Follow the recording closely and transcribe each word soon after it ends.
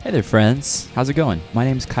Hey there, friends. How's it going? My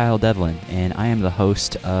name's Kyle Devlin, and I am the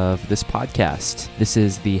host of this podcast. This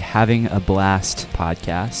is the Having a Blast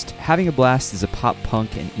podcast. Having a Blast is a pop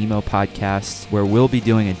punk and emo podcast where we'll be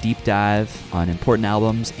doing a deep dive on important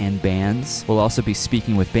albums and bands. We'll also be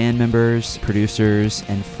speaking with band members, producers,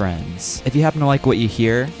 and friends. If you happen to like what you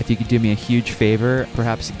hear, if you could do me a huge favor,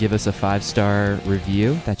 perhaps give us a 5-star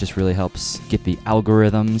review. That just really helps get the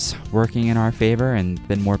algorithms working in our favor, and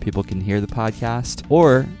then more people can hear the podcast.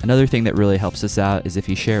 Or another thing that really helps us out is if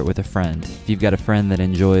you share it with a friend. If you've got a friend that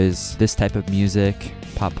enjoys this type of music,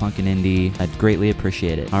 pop punk and indie, I'd greatly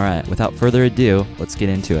appreciate it. All right, without further ado, let's get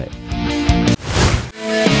into it.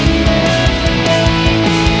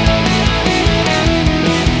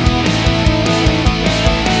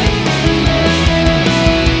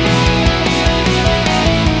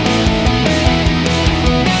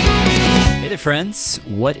 Friends,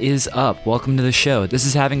 what is up? Welcome to the show. This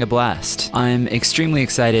is Having a Blast. I'm extremely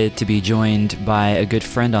excited to be joined by a good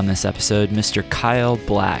friend on this episode, Mr. Kyle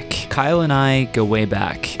Black. Kyle and I go way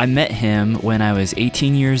back. I met him when I was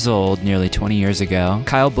 18 years old, nearly 20 years ago.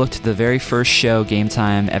 Kyle booked the very first show Game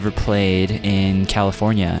Time ever played in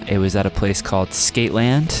California. It was at a place called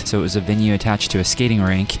Skateland, so it was a venue attached to a skating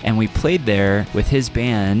rink, and we played there with his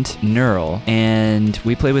band, Neural, and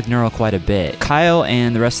we played with Neural quite a bit. Kyle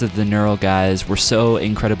and the rest of the Neural guys were so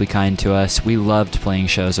incredibly kind to us. We loved playing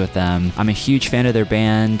shows with them. I'm a huge fan of their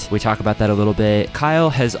band. We talk about that a little bit. Kyle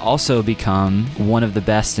has also become one of the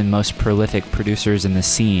best and most prolific producers in the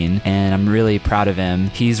scene, and I'm really proud of him.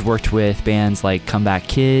 He's worked with bands like Comeback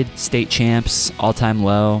Kid, State Champs, All Time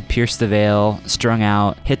Low, Pierce the Veil, Strung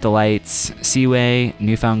Out, Hit the Lights, Seaway,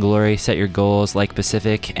 Newfound Glory, Set Your Goals, Like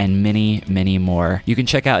Pacific, and many, many more. You can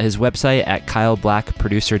check out his website at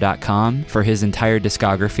kyleblackproducer.com for his entire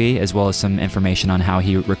discography, as well as some information on how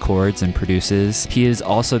he records and produces. He is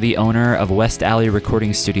also the owner of West Alley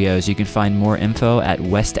Recording Studios. You can find more info at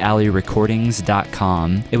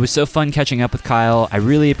westalleyrecordings.com. It was so fun catching up with Kyle. I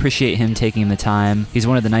really appreciate him taking the time. He's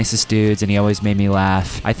one of the nicest dudes, and he always made me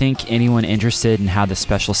laugh. I think anyone interested in how the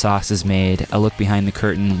special sauce is made, a look behind the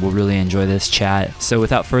curtain, will really enjoy this chat. So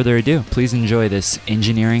without further ado, please enjoy this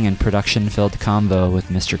engineering and production-filled convo with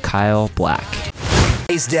Mr. Kyle Black.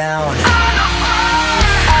 Face down.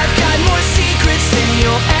 I've got more secrets than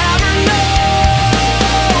you'll ever know.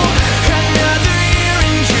 Another year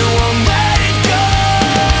and you won't let it go.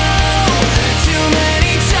 Too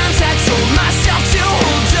many times I told myself to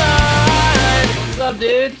hold on. What's up,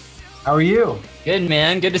 dude? How are you? Good,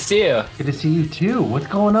 man. Good to see you. Good to see you too. What's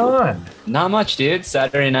going on? Not much, dude.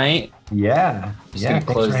 Saturday night. Yeah.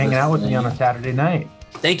 Thanks for hanging out with me on a Saturday night.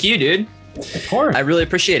 Thank you, dude. Of course. I really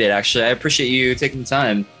appreciate it, actually. I appreciate you taking the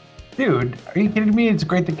time. Dude, are you kidding me? It's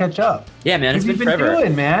great to catch up. Yeah, man. It's been forever. What have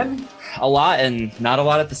you been doing, man? A lot and not a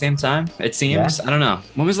lot at the same time, it seems. Yeah. I don't know.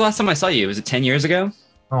 When was the last time I saw you? Was it 10 years ago?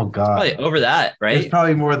 Oh, God. Probably over that, right? It's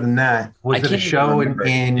probably more than that. Was it a show in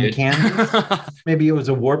Kansas? Maybe it was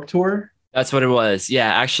a Warped Tour? That's what it was. Yeah,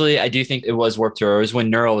 actually, I do think it was Warped Tour. It was when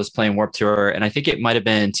Neural was playing Warped Tour, and I think it might have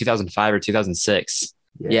been 2005 or 2006.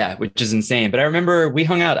 Yeah, which is insane. But I remember we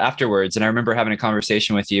hung out afterwards, and I remember having a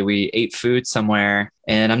conversation with you. We ate food somewhere,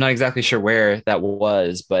 and I'm not exactly sure where that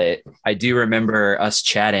was, but I do remember us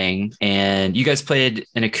chatting, and you guys played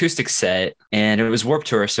an acoustic set, and it was Warped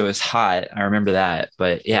Tour, so it was hot. I remember that.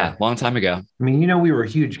 But yeah, long time ago. I mean, we were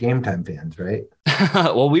huge Game Time fans, right?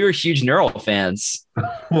 Well, we were huge Neural fans.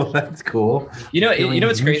 Well, that's cool. You know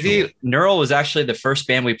what's crazy? Neural was actually the first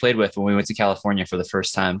band we played with when we went to California for the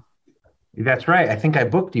first time. That's right. I think I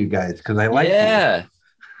booked you guys because I like you. Yeah.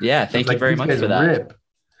 Thank you very much for that. Rip.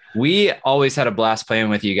 We always had a blast playing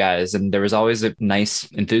with you guys, and there was always a nice,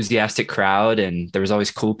 enthusiastic crowd, and there was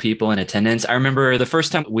always cool people in attendance. I remember the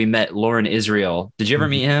first time we met Lauren Israel. Did you ever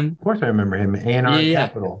meet him? Of course I remember him. A&R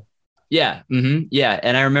Capital. Yeah. Mm-hmm. Yeah.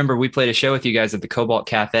 And I remember we played a show with you guys at the Cobalt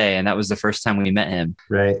Cafe, and that was the first time we met him.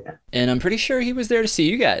 Right. And I'm pretty sure he was there to see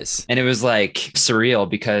you guys. And it was like surreal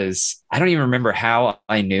because I don't even remember how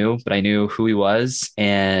I knew, but I knew who he was.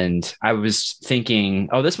 And I was thinking,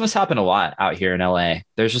 oh, this must happen a lot out here in LA.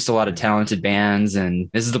 There's just a lot of talented bands, and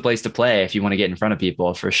this is the place to play if you want to get in front of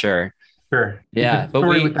people, for sure. Sure. Yeah. But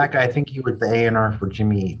with that guy, I think he was the A&R for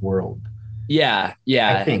Jimmy Eat World. Yeah.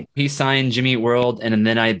 I think he signed Jimmy Eat World, and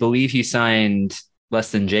then I believe he signed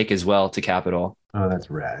Less Than Jake as well to Capitol. Oh, that's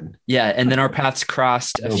rad. Yeah. And then our paths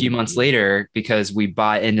crossed a few months later because we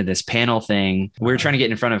bought into this panel thing. We were trying to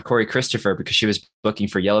get in front of Corey Christopher because she was booking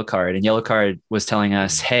for Yellow Card. And Yellow Card was telling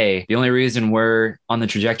us, hey, the only reason we're on the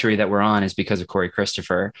trajectory that we're on is because of Corey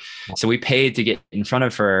Christopher. So we paid to get in front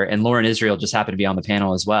of her. And Lauren Israel just happened to be on the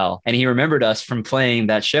panel as well. And he remembered us from playing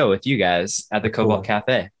that show with you guys at the Cobalt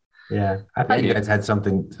Cafe. Yeah. I thought you guys had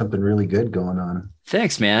something really good going on.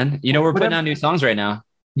 Thanks, man. You know, we're putting out new songs right now.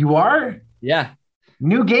 You are? Yeah.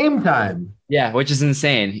 New Game Time. Yeah, which is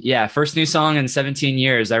insane. Yeah. First new song in 17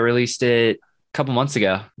 years. I released it a couple months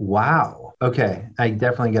ago. Wow. Okay. I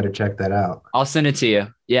definitely got to check that out. I'll send it to you.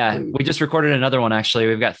 Yeah. Please. We just recorded another one, actually.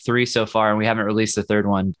 We've got 3 so far, and we haven't released the third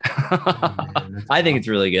one. I think it's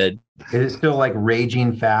really good. Is it still like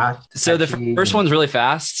raging fast? So the first one's really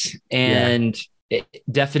fast, and it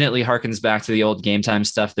definitely harkens back to the old Game Time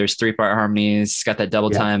stuff. There's 3-part harmonies, it's got that double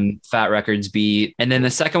time Fat Records beat. And then the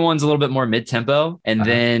second one's a little bit more mid-tempo. And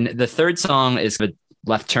then the third song is a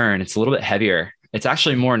left turn. It's a little bit heavier. It's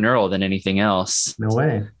actually more neural than anything else. No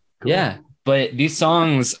way. Cool. Yeah. But these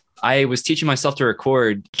songs, I was teaching myself to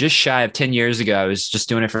record just shy of 10 years ago. I was just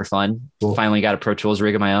doing it for fun. Cool. Finally got a Pro Tools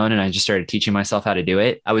rig of my own, and I just started teaching myself how to do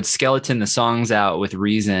it. I would skeleton the songs out with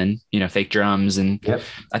Reason, fake drums. And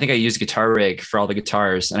I think I used Guitar Rig for all the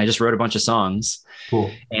guitars, and I just wrote a bunch of songs.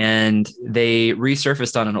 Cool. And they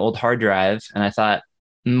resurfaced on an old hard drive. And I thought,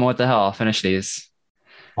 what the hell? I'll finish these.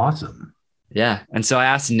 Awesome. Yeah. And so I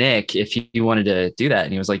asked Nick if he wanted to do that.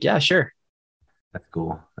 And he was like, yeah, sure. That's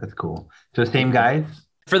cool. That's cool. So same guys?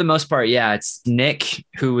 For the most part, yeah. It's Nick,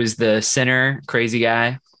 who is the center, crazy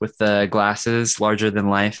guy with the glasses, larger than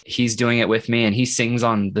life. He's doing it with me, and he sings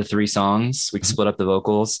on the 3 songs. We split up the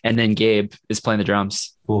vocals. And then Gabe is playing the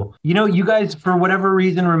drums. Cool. You guys, for whatever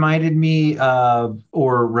reason, reminded me of,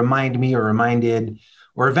 or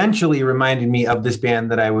eventually reminded me of this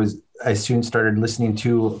band that I soon started listening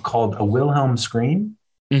to called A Wilhelm Scream.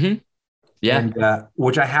 Mm-hmm. Yeah. And,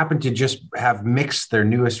 which I happened to just have mixed their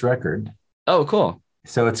newest record. Oh, cool.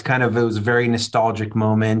 So it was a very nostalgic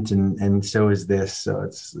moment, and so is this. So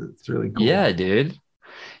it's really cool. Yeah, dude.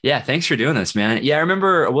 Yeah, thanks for doing this, man. Yeah, I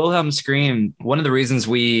remember Wilhelm Scream. One of the reasons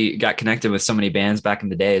we got connected with so many bands back in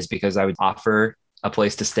the day is because I would offer a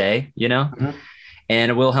place to stay, Mm-hmm.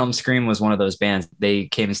 And Wilhelm Scream was one of those bands. They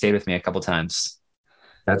came and stayed with me a couple times.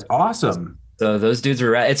 That's awesome. So those dudes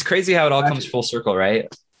were it's crazy how it all comes full circle, right?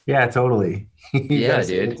 Yeah, totally. Yeah,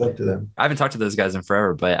 dude. It's up to them. I haven't talked to those guys in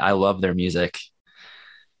forever, but I love their music.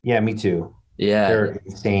 Yeah, me too. Yeah. They're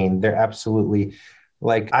insane. They're absolutely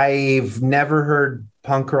I've never heard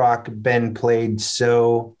punk rock been played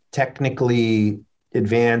so technically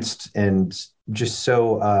advanced and just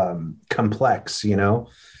so complex,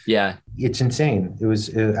 Yeah. It's insane. It was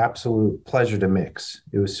an absolute pleasure to mix.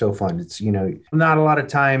 It was so fun. It's, not a lot of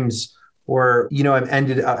times where,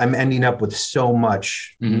 I'm ending up with so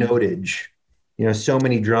much notage, so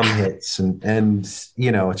many drum hits and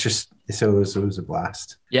it's just, so it was a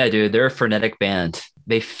blast. Yeah, dude, they're a frenetic band.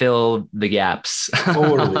 They fill the gaps.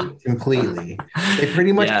 Totally, completely. They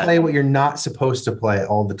pretty much play what you're not supposed to play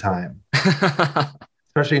all the time,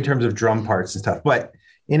 especially in terms of drum parts and stuff, but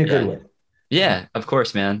in a good way. Yeah, of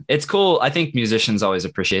course, man. It's cool. I think musicians always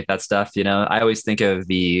appreciate that stuff. I always think of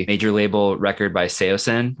the major label record by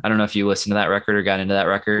Seosin. I don't know if you listened to that record or got into that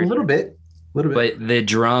record. A little bit. But the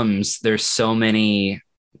drums, there's so many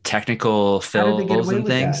technical fills and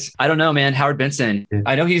things. I don't know, man. Howard Benson. Yeah.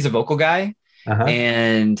 I know he's a vocal guy.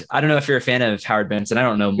 And I don't know if you're a fan of Howard Benson. I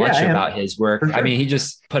don't know much about his work. Sure. I mean, he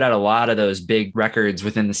just put out a lot of those big records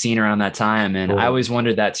within the scene around that time. And I always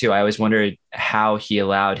wondered that too. I always wondered how he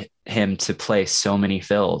allowed him to play so many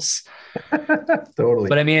fills. Totally.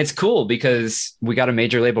 But I mean, it's cool because we got a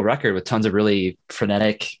major label record with tons of really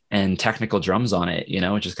frenetic and technical drums on it,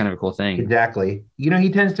 which is kind of a cool thing. Exactly.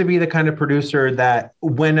 He tends to be the kind of producer that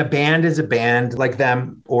when a band is a band like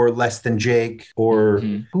them or Less Than Jake or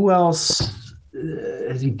who else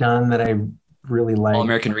has he done that I really like? All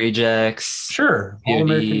American Rejects. Sure. All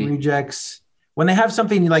American Rejects. When they have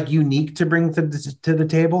something unique to bring to the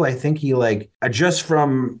table, I think he just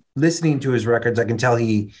from listening to his records, I can tell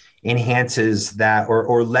he enhances that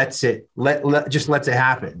or lets it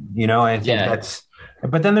happen. I think that's.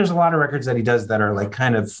 But then there's a lot of records that he does that are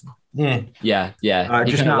kind of just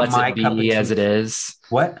not lets my cup of tea. As it is.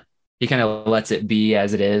 What? He kind of lets it be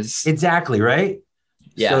as it is. Exactly right.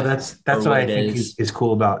 Yeah. So that's what I think is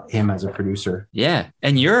cool about him as a producer. Yeah,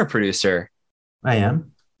 and you're a producer. I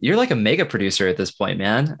am. You're like a mega producer at this point,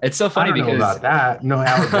 man. It's so funny because know about that. No,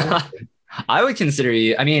 I would consider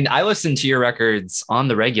you. I mean, I listen to your records on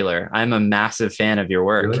the regular. I'm a massive fan of your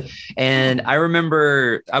work. Really? And I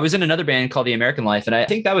remember I was in another band called The American Life. And I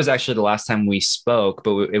think that was actually the last time we spoke,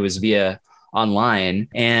 but it was via online.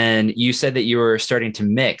 And you said that you were starting to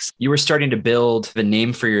mix. You were starting to build the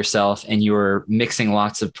name for yourself and you were mixing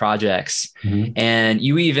lots of projects. And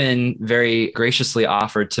you even very graciously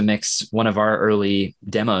offered to mix one of our early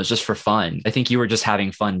demos just for fun. I think you were just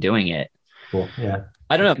having fun doing it. Cool. Yeah.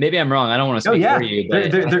 I don't know. Maybe I'm wrong. I don't want to Oh speak yeah, for you,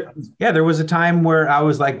 but yeah. There was a time where I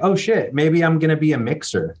was like, oh shit, maybe I'm gonna be a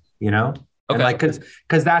mixer, you know? And Okay. like,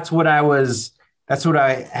 because that's what I was. That's what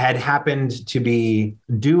I had happened to be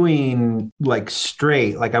doing, like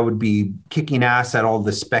straight. Like I would be kicking ass at all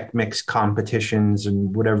the spec mix competitions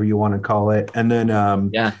and whatever you want to call it, and then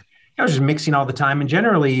yeah. I was just mixing all the time. And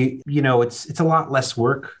generally, you know, it's a lot less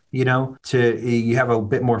work. You know, you have a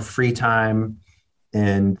bit more free time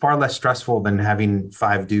and far less stressful than having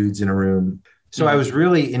 5 dudes in a room. So I was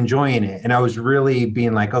really enjoying it, and I was really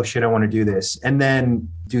being like, oh shit, I want to do this, and then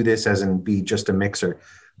do this as in be just a mixer.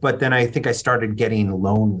 But then I think I started getting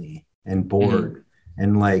lonely and bored,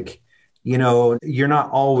 and like, you know, you're not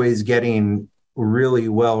always getting really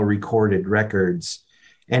well recorded records.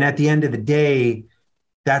 And at the end of the day,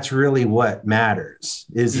 that's really what matters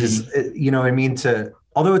is, you know what I mean?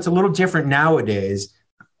 Although it's a little different nowadays,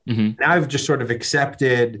 now I've just sort of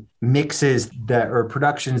accepted mixes that or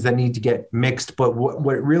productions that need to get mixed. But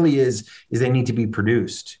what it really is they need to be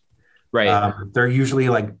produced. Right. They're usually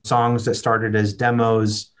like songs that started as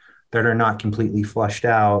demos that are not completely flushed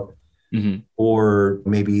out, or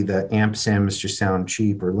maybe the amp sims just sound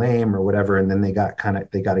cheap or lame or whatever, and then they got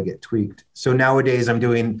to get tweaked. So nowadays I'm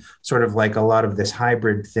doing sort of like a lot of this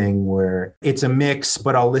hybrid thing where it's a mix,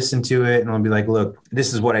 but I'll listen to it and I'll be like, look,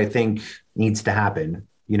 this is what I think needs to happen.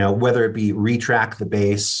 You know, whether it be retrack the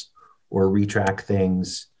bass or retrack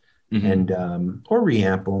things. And or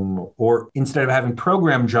reamp them, or instead of having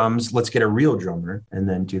programmed drums, let's get a real drummer and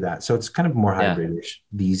then do that. So it's kind of more hybridish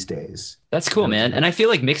these days. That's cool, man. And I feel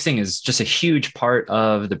like mixing is just a huge part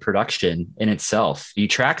of the production in itself. You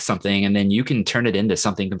track something and then you can turn it into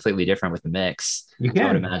something completely different with the mix. You can, I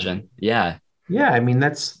would imagine. Yeah. Yeah, I mean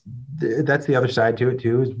that's the other side to it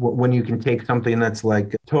too, is when you can take something that's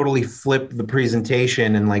like totally flip the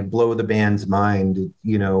presentation and like blow the band's mind,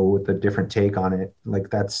 you know, with a different take on it. Like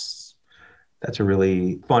that's a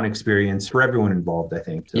really fun experience for everyone involved, I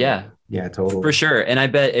think. So, yeah, totally. For sure. And I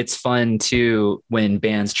bet it's fun too when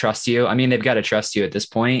bands trust you. I mean, they've got to trust you at this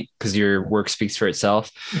point because your work speaks for itself,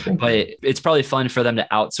 but it's probably fun for them to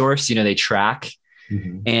outsource. You know, they track.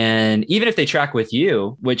 And even if they track with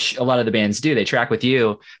you, which a lot of the bands do, they track with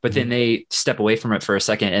you, but then they step away from it for a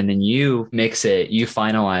second and then you mix it, you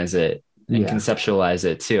finalize it and conceptualize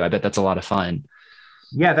it too. I bet that's a lot of fun.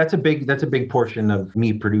 Yeah, that's a big portion of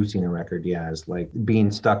me producing a record. Yeah, is like being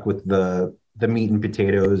stuck with the meat and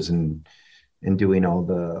potatoes and doing all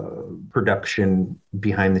the production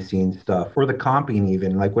behind the scenes stuff, or the comping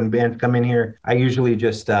even. Like when bands come in here, I usually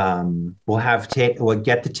just we'll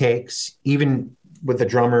get the takes, even with a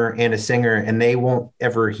drummer and a singer, and they won't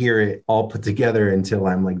ever hear it all put together until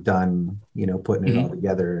I'm like done, you know, putting it all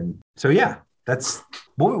together. And so yeah, that's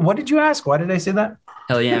what did you ask? Why did I say that?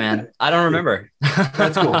 Hell yeah, man. I don't remember.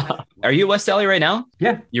 That's cool. Are you West LA right now?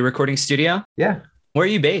 Yeah. You're recording studio? Yeah. Where are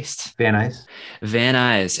you based? Van Nuys. Van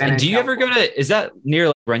Nuys. And do you ever go to, is that near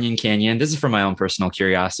like Runyon Canyon? This is from my own personal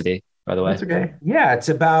curiosity, by the way. That's okay. Yeah, it's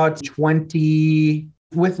about 20,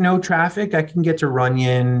 with no traffic, I can get to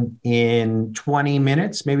Runyon in 20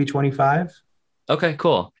 minutes, maybe 25. Okay,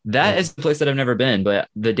 cool. That is a place that I've never been, but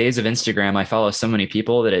the days of Instagram, I follow so many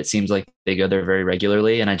people that it seems like they go there very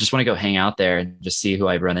regularly. And I just want to go hang out there and just see who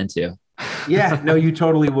I run into. Yeah, no, you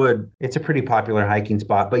totally would. It's a pretty popular hiking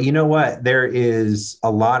spot, but you know what? There is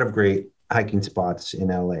a lot of great hiking spots in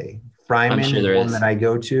LA. Fryman is one that I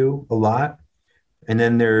go to a lot. And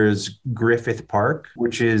then there's Griffith Park,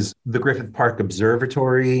 which is the Griffith Park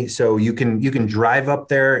Observatory. So you can drive up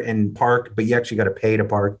there and park, but you actually got to pay to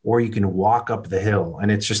park, or you can walk up the hill.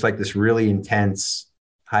 And it's just like this really intense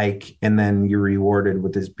hike. And then you're rewarded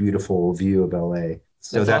with this beautiful view of LA.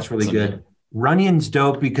 So that's really good. Man. Runyon's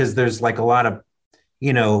dope because there's like a lot of,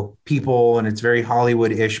 you know, people, and it's very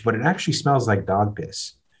Hollywood-ish, but it actually smells like dog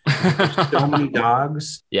piss. There's so many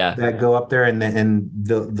dogs that go up there, and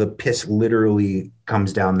the piss literally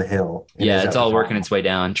comes down the hill. Yeah, it's all working its way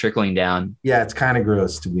down, trickling down. Yeah, it's kind of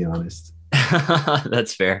gross, to be honest.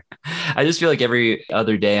 That's fair. I just feel like every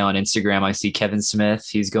other day on Instagram, I see Kevin Smith.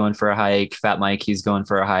 He's going for a hike. Fat Mike, he's going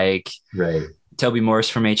for a hike. Right. Toby Morse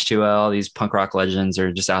from H2L. These punk rock legends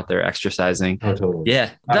are just out there exercising. Oh, totally. Yeah,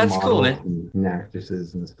 that's cool, man. And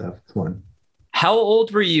actresses and stuff. It's fun. How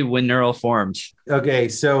old were you when Neural formed? Okay,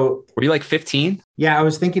 so... Were you like 15? Yeah, I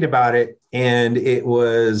was thinking about it, and it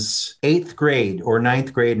was 8th grade or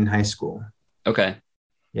 9th grade in high school. Okay.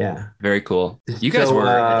 Yeah. Very cool. You guys were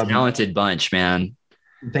a talented bunch, man.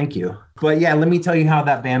 Thank you. But yeah, let me tell you how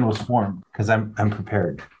that band was formed, because I'm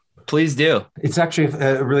prepared. Please do. It's actually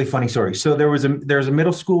a really funny story. So there was a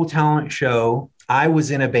middle school talent show. I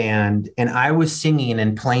was in a band, and I was singing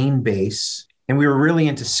and playing bass, and we were really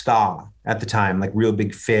into ska. at the time, like Real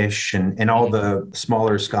Big Fish and all the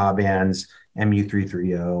smaller ska bands,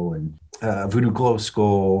 MU330 and Voodoo Glow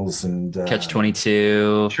Skulls and Catch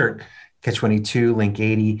 22. Sure. Catch 22, Link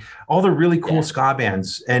 80, all the really cool ska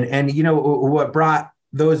bands. And you know, what brought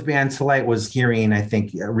those bands to light was hearing, I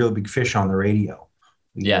think, Real Big Fish on the radio.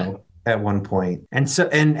 You know, at one point. And so,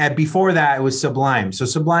 and before that, it was Sublime. So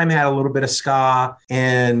Sublime had a little bit of ska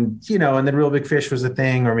and, you know, and then Real Big Fish was a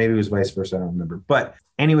thing, or maybe it was vice versa. I don't remember. But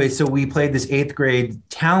anyway, so we played this 8th grade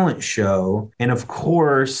talent show. And of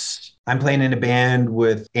course, I'm playing in a band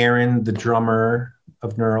with Aaron, the drummer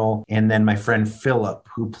of Neural, and then my friend Philip,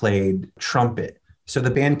 who played trumpet. So the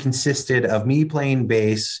band consisted of me playing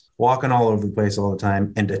bass, walking all over the place all the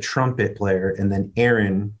time, and a trumpet player, and then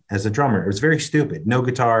Aaron as a drummer. It was very stupid. No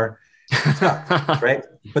guitar, right?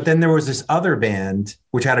 But then there was this other band,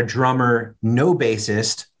 which had a drummer, no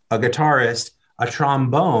bassist, a guitarist, a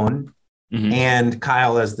trombone, and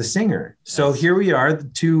Kyle as the singer. So here we are, the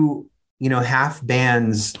two, you know, half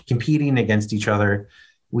bands competing against each other.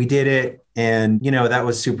 We did it. And, you know, that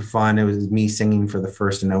was super fun. It was me singing for the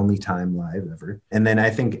first and only time live ever. And then I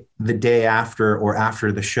think the day after or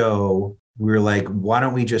after the show, we were like, why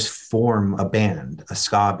don't we just form a band, a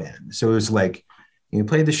ska band? So it was like, we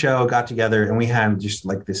played the show, got together, and we had just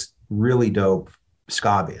like this really dope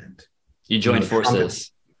ska band. You joined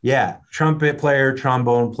forces. Yeah. Trumpet player,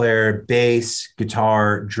 trombone player, bass,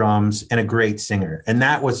 guitar, drums, and a great singer. And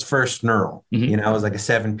that was first Neural. You know, it was like a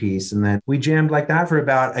 7-piece. And then we jammed like that for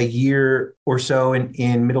about a year or so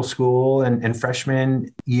in middle school and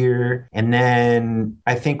freshman year. And then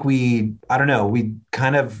I think we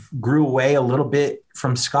kind of grew away a little bit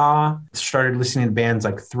from ska, started listening to bands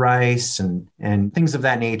like Thrice and things of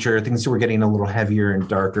that nature. Things were getting a little heavier and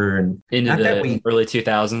darker. And into the early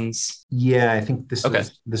 2000s. Yeah, I think this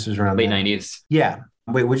was around late 90s. Yeah.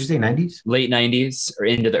 Wait, what'd you say? 90s? Late 90s or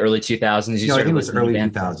into the early 2000s? No, I think it was early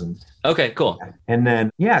 2000s. Okay, cool. And then,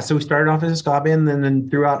 so we started off as a ska band. And then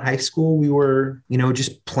throughout high school, we were, you know,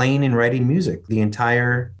 just playing and writing music, the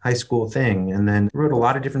entire high school thing. And then wrote a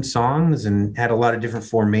lot of different songs and had a lot of different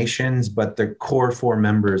formations, but the core 4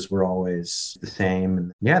 members were always the same.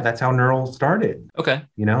 And that's how Neural started. Okay.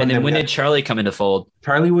 You know, and then when did Charlie come into fold?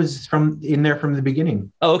 Charlie was in there from the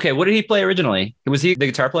beginning. Oh, okay. What did he play originally? Was he the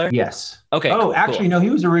guitar player? Yes. Okay. Oh, actually, no, he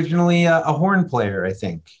was originally a horn player, I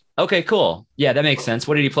think. Okay, cool. Yeah, that makes sense.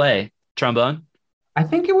 What did he play? Trombone? I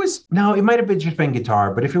think it might have just been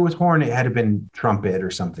guitar, but if it was horn, it had to have been trumpet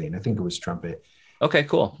or something. I think it was trumpet. Okay,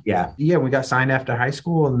 cool. Yeah. We got signed after high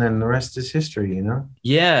school and then the rest is history, you know?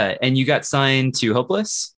 Yeah. And you got signed to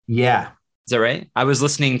Hopeless? Yeah. Is that right? I was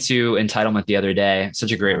listening to Entitlement the other day.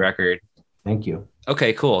 Such a great record. Thank you.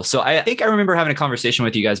 Okay, cool. So I think I remember having a conversation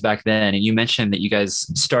with you guys back then, and you mentioned that you guys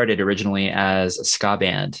started originally as a ska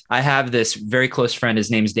band. I have this very close friend.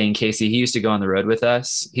 His name's Dane Casey. He used to go on the road with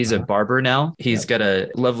us. He's a barber now. He's got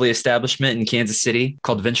a lovely establishment in Kansas City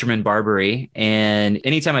called Ventureman Barbery. And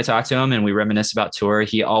anytime I talk to him and we reminisce about tour,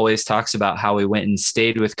 he always talks about how we went and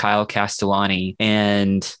stayed with Kyle Castellani.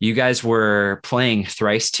 And you guys were playing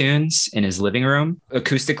Thrice tunes in his living room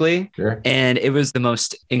acoustically. Sure. And it was the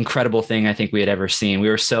most incredible thing I think we had ever seen. We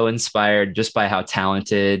were so inspired just by how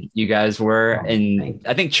talented you guys were. And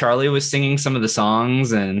I think Charlie was singing some of the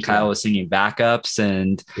songs and Kyle was singing backups.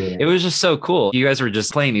 And it was just so cool. You guys were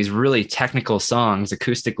just playing these really technical songs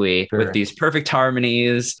acoustically with these perfect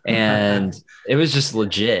harmonies. And it was just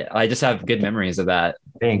legit. I just have good memories of that.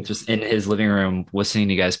 Thanks. Just in his living room listening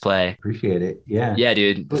to you guys play. Appreciate it. Yeah. Yeah,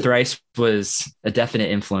 dude. Thrice was a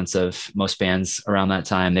definite influence of most bands around that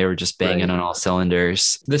time. They were just banging on all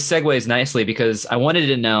cylinders. This segues nicely because I wanted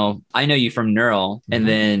to know, I know you from Neural, and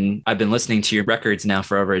then I've been listening to your records now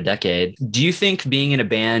for over a decade. Do you think being in a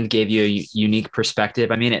band gave you a unique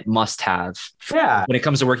perspective? I mean, it must have. Yeah. When it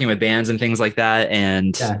comes to working with bands and things like that.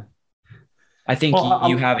 And I think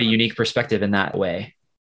you have a unique perspective in that way.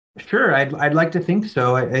 Sure. I'd like to think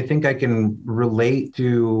so. I think I can relate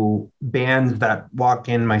to bands that walk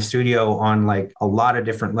in my studio on like a lot of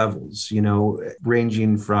different levels, you know,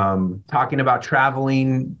 ranging from talking about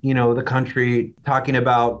traveling, you know, the country, talking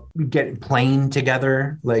about playing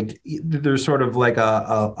together. Like there's sort of like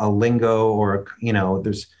a lingo or, you know,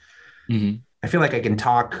 there's, I feel like I can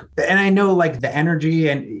talk, and I know like the energy,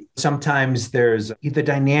 and sometimes there's the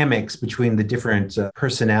dynamics between the different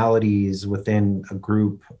personalities within a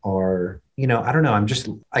group are, you know, I don't know.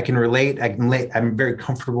 I can relate. I'm very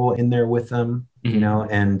comfortable in there with them, you know,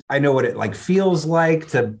 and I know what it like feels like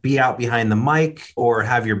to be out behind the mic or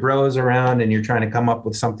have your bros around and you're trying to come up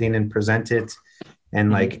with something and present it.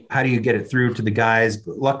 And like, how do you get it through to the guys?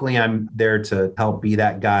 But luckily I'm there to help be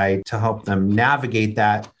that guy, to help them navigate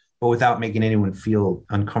that but without making anyone feel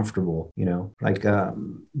uncomfortable, like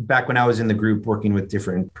back when I was in the group working with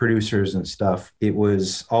different producers and stuff, it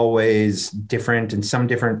was always different. And some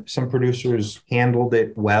producers handled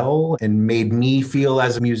it well and made me feel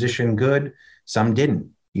as a musician good. Some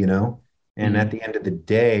didn't. And at the end of the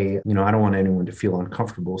day, I don't want anyone to feel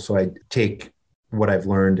uncomfortable. So I take what I've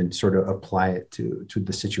learned and sort of apply it to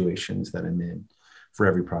the situations that I'm in for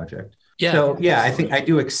every project. Yeah. So yeah, I think I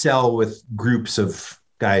do excel with groups of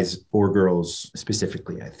guys or girls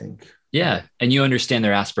specifically, I think. Yeah. And you understand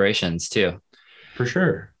their aspirations too. For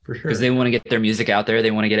sure. Because they want to get their music out there.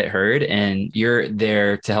 They want to get it heard. And you're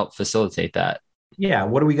there to help facilitate that. Yeah.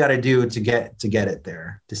 What do we got to do to get it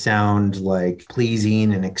there? To sound like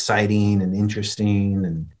pleasing and exciting and interesting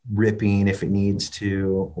and ripping if it needs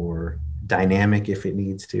to, or dynamic if it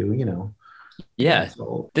needs to, Yeah.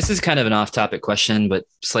 So, this is kind of an off-topic question, but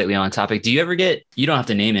slightly on topic. Do you ever get, you don't have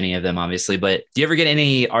to name any of them, obviously, but do you ever get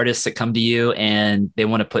any artists that come to you and they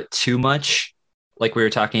want to put too much, like we were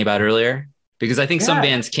talking about earlier? Because I think some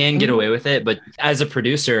bands can get away with it, but as a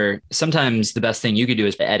producer, sometimes the best thing you could do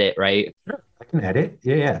is edit, right? Sure. I can edit.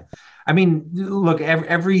 Yeah. I mean, look,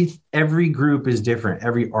 every group is different.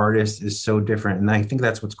 Every artist is so different. And I think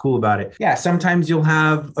that's what's cool about it. Yeah. Sometimes you'll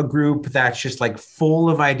have a group that's just like full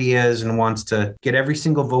of ideas and wants to get every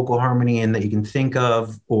single vocal harmony in that you can think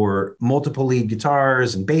of, or multiple lead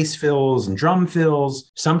guitars and bass fills and drum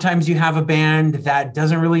fills. Sometimes you have a band that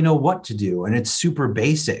doesn't really know what to do and it's super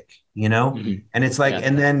basic, and it's like,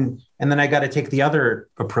 and then I got to take the other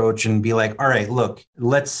approach and be like, all right, look,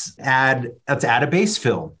 let's add a bass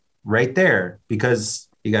fill right there, because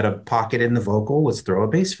you got a pocket in the vocal. Let's throw a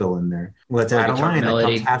bass fill in there. Let's add a line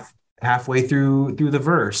that comes halfway through the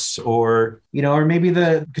verse, or maybe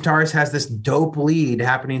the guitarist has this dope lead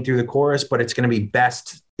happening through the chorus, but it's going to be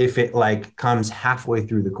best if it like comes halfway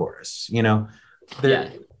through the chorus.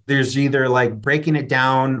 There's either like breaking it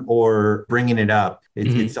down or bringing it up.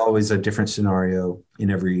 It's always a different scenario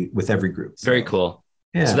with every group. So, very cool.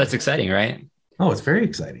 Yeah. So that's exciting, right? Oh, it's very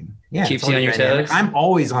exciting. Yeah. Keeps you on your toes. I'm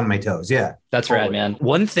always on my toes. Yeah. That's rad, man.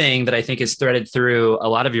 One thing that I think is threaded through a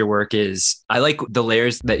lot of your work is I like the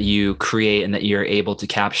layers that you create and that you're able to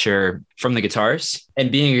capture from the guitars.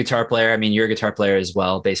 And being a guitar player, I mean, you're a guitar player as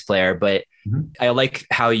well, bass player, but I like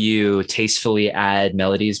how you tastefully add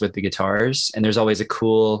melodies with the guitars. And there's always a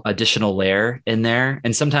cool additional layer in there.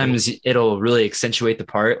 And sometimes it'll really accentuate the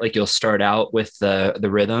part. Like you'll start out with the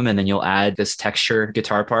rhythm and then you'll add this texture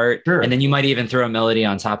guitar part. Sure. And then you might even throw a melody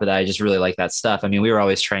on top of that. I just really like that stuff. I mean, we were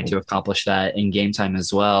always trying to accomplish that in Game Time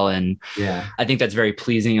as well. And I think that's very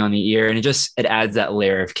pleasing on the ear. And it adds that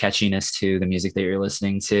layer of catchiness to the music that you're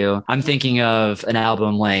listening to. I'm thinking of an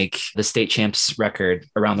album like the State Champs record,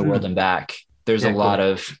 Around the World and Back. There's a lot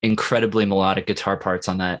of incredibly melodic guitar parts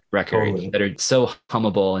on that record that are so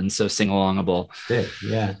hummable and so sing-alongable.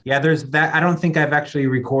 Yeah. There's that. I don't think I've actually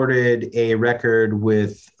recorded a record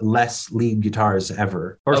with less lead guitars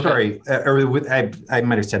ever. Or I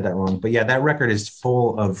might have said that wrong. But yeah, that record is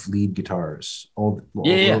full of lead guitars all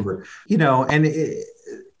over. And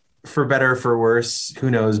for better or for worse,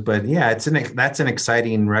 who knows? But yeah, that's an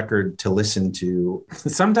exciting record to listen to.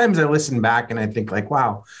 Sometimes I listen back and I think like,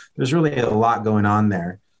 wow, there's really a lot going on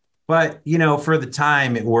there. But, for the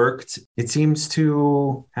time it worked. It seems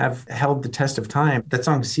to have held the test of time. That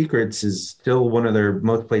song Secrets is still one of their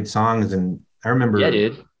most played songs. And I remember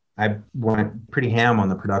I went pretty ham on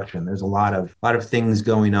the production. There's a lot of things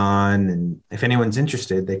going on. And if anyone's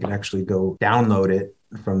interested, they can actually go download it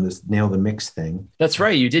from this Nail the Mix thing. That's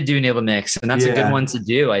right. You did do Nail the Mix, and that's a good one to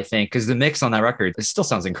do, I think, because the mix on that record, it still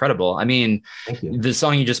sounds incredible. I mean, the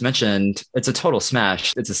song you just mentioned, it's a total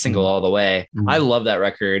smash. It's a single all the way. I love that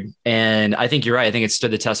record. And I think you're right. I think it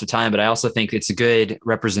stood the test of time, but I also think it's a good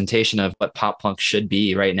representation of what pop punk should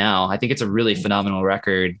be right now. I think it's a really phenomenal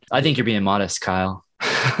record. I think you're being modest, Kyle.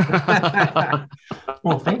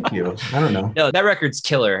 Well, thank you. I don't know. No, that record's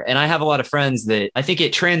killer. And I have a lot of friends that I think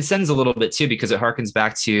it transcends a little bit too, because it harkens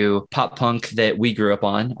back to pop punk that we grew up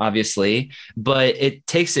on, obviously, but it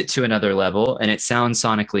takes it to another level and it sounds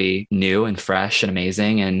sonically new and fresh and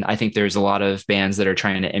amazing. And I think there's a lot of bands that are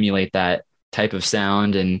trying to emulate that type of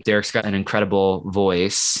sound. And Derek's got an incredible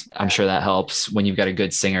voice. I'm sure that helps when you've got a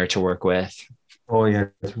good singer to work with. Oh yeah,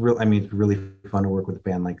 it's really fun to work with a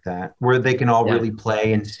band like that, where they can all really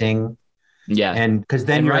play and sing. Yeah, and because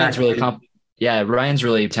then Ryan's Ryan's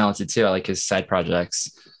really talented too. I like his side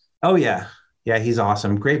projects. Oh yeah, he's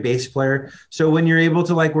awesome. Great bass player. So when you're able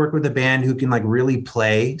to like work with a band who can like really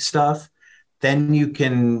play stuff, then you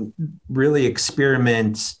can really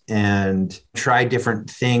experiment and try different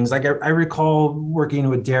things. Like I recall working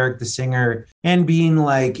with Derek, the singer, and being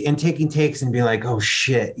like, and taking takes and being like, oh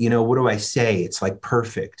shit, what do I say? It's like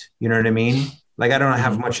perfect. You know what I mean? Like, I don't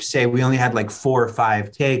have much to say. We only had like 4 or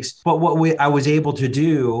 5 takes, but I was able to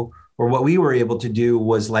do, or what we were able to do,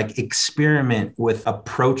 was like experiment with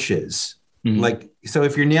approaches. Like, so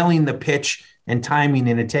if you're nailing the pitch and timing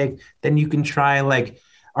in a take, then you can try like,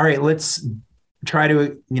 all right, let's try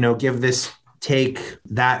to, give this take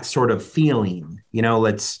that sort of feeling,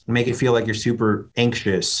 let's make it feel like you're super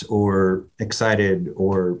anxious or excited,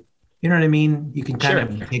 or, you know what I mean? You can kind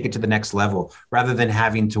of take it to the next level rather than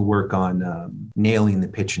having to work on nailing the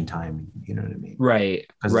pitch and timing. You know what I mean? Right.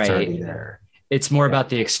 Because it's already there. It's more about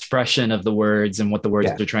the expression of the words and what the words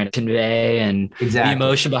are trying to convey, and the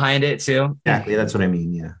emotion behind it too. Exactly. That's what I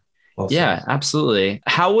mean. Yeah. Yeah, absolutely.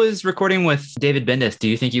 How was recording with David Bendeth? Do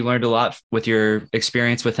you think you learned a lot with your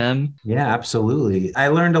experience with him? Yeah, absolutely. I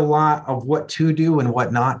learned a lot of what to do and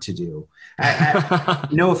what not to do.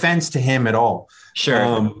 No offense to him at all.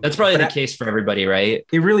 Sure. That's probably the case for everybody, right?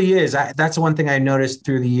 It really is. That's one thing I noticed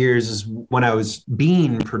through the years is when I was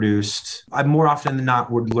being produced, I more often than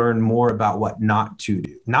not would learn more about what not to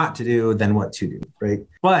do than what to do. Right.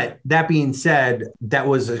 But that being said, that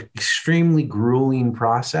was an extremely grueling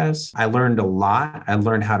process. I learned a lot. I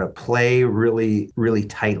learned how to play really, really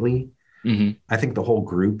tightly. I think the whole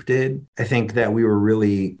group did. I think that we were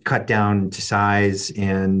really cut down to size,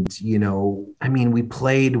 and, we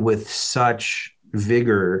played with such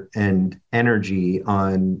vigor and energy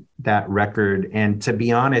on that record. And to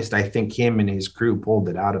be honest, I think him and his crew pulled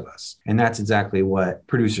it out of us. And that's exactly what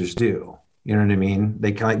producers do. You know what I mean?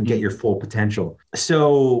 They kind of get your full potential.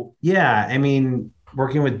 So, yeah,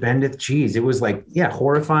 working with Bendeth, geez, it was like,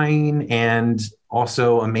 horrifying and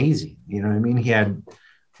also amazing. You know what I mean? He had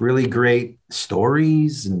really great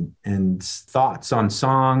stories and thoughts on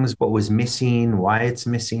songs, what was missing, why it's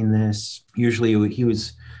missing this. Usually he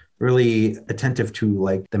was really attentive to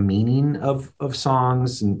like the meaning of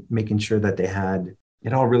songs and making sure that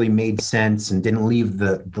it all really made sense and didn't leave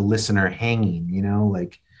the listener hanging,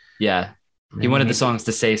 He wanted the songs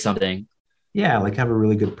to say something. Yeah, like have a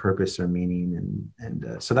really good purpose or meaning,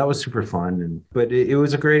 and so that was super fun. But it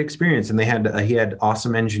was a great experience, and he had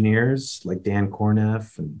awesome engineers like Dan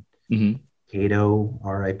Corneff and Cato,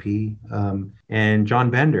 R.I.P., and John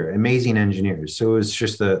Bender, amazing engineers. So it was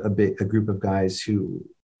just a group of guys who,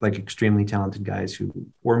 like, extremely talented guys who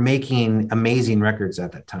were making amazing records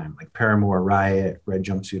at that time, like Paramore, Riot, Red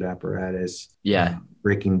Jumpsuit Apparatus,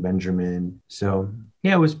 Breaking Benjamin. So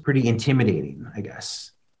yeah, it was pretty intimidating, I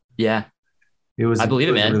guess. Yeah. I believe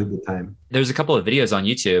it, man. A really good time. There's a couple of videos on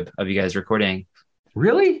YouTube of you guys recording.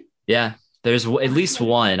 Really? Yeah. There's at least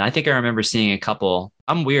one. I think I remember seeing a couple.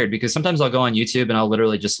 I'm weird because sometimes I'll go on YouTube and I'll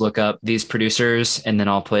literally just look up these producers and then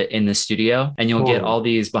I'll put in the studio, and you'll get all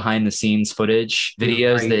these behind the scenes footage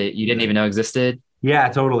videos that you didn't even know existed. Yeah,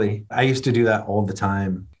 totally. I used to do that all the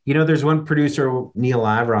time. There's one producer, Neil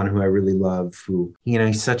Avron, who I really love, who,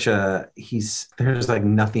 there's like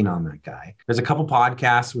nothing on that guy. There's a couple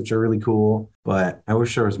podcasts, which are really cool, but I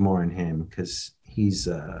wish there was more in him because he's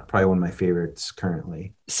probably one of my favorites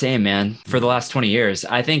currently. Same, man. For the last 20 years,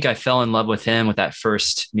 I think I fell in love with him with that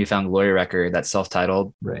first New Found Glory record, that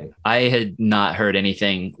self-titled. Right. I had not heard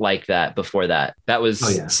anything like that before that. That was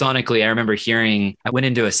sonically, I remember I went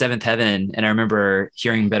into a Seventh Heaven, and I remember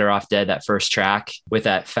hearing Better Off Dead, that first track with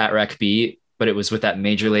that Fat Wreck beat, but it was with that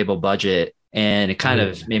major label budget. And it kind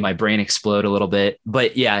of made my brain explode a little bit.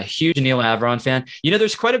 But yeah, huge Neil Avron fan.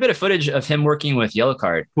 There's quite a bit of footage of him working with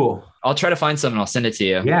Yellowcard. Cool. I'll try to find some and I'll send it to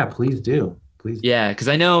you. Yeah, please do. Please. Yeah, because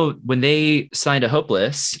I know when they signed to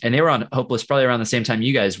Hopeless, and they were on Hopeless probably around the same time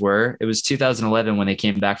you guys were. It was 2011 when they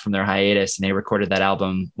came back from their hiatus and they recorded that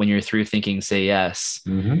album, When You're Through Thinking, Say Yes.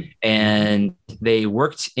 And they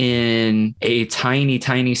worked in a tiny,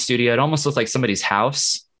 tiny studio. It almost looked like somebody's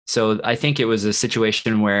house. So I think it was a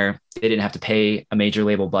situation where they didn't have to pay a major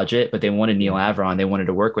label budget, but they wanted Neil Avron. They wanted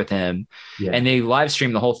to work with him, and they live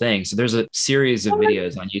streamed the whole thing. So there's a series of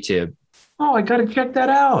videos on YouTube. Oh, I got to check that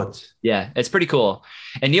out. Yeah, it's pretty cool.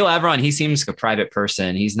 And Neil Avron, he seems like a private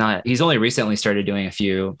person. He's only recently started doing a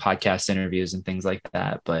few podcast interviews and things like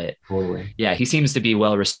that. But yeah, he seems to be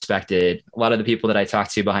well respected. A lot of the people that I talk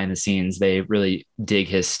to behind the scenes, they really dig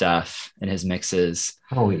his stuff and his mixes.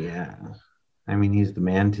 Oh, yeah. He's the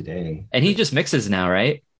man today. And he just mixes now,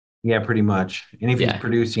 right? Yeah, pretty much. And if he's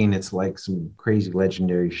producing, it's like some crazy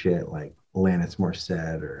legendary shit, like Alanis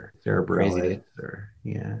Morissette or Sarah Crazy. Bareilles or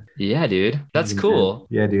yeah. Yeah, dude. That's cool.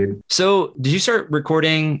 Yeah, dude. So did you start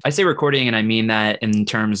recording? I say recording, and I mean that in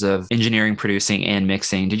terms of engineering, producing, and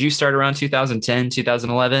mixing. Did you start around 2010,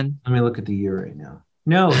 2011? Let me look at the year right now.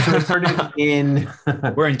 No, so I started in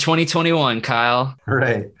We're in 2021, Kyle.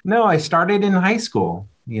 right. No, I started in high school.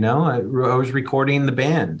 I was recording the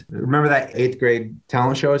band. Remember that 8th grade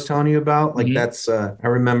talent show I was telling you about? Like that's, I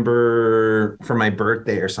remember for my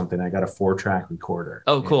birthday or something, I got a 4-track recorder.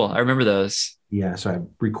 Oh, cool. I remember those. Yeah. So I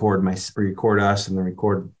record us and then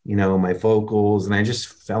record, my vocals. And I just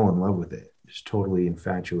fell in love with it. Just totally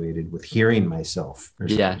infatuated with hearing myself.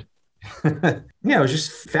 Yeah. Yeah, it was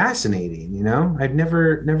just fascinating. I'd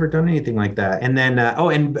never done anything like that. And then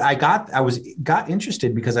and I got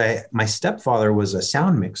interested because my stepfather was a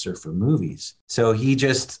sound mixer for movies. So he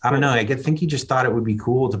just, I don't know, I think he just thought it would be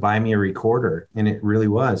cool to buy me a recorder, and it really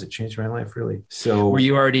was. It changed my life, really. So were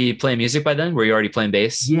you already playing music by then? Were you already playing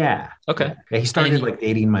bass? Yeah. Okay. Yeah, he started like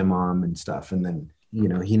dating my mom and stuff, and then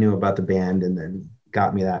he knew about the band, and then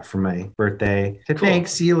got me that for my birthday. Said, cool.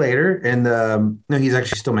 Thanks, see you later. And no, he's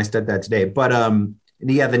actually still my stepdad today. But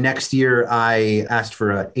yeah, the next year I asked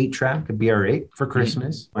for a 8-track, a BR8 for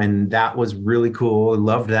Christmas. And that was really cool. I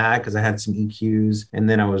loved that because I had some EQs, and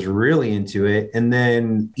then I was really into it. And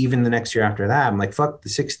then even the next year after that, I'm like, fuck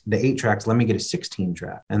the 8 tracks. Let me get a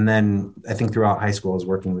 16-track. And then I think throughout high school, I was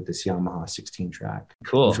working with this Yamaha 16-track.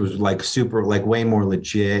 Cool. Which was like super, like way more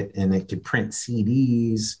legit, and it could print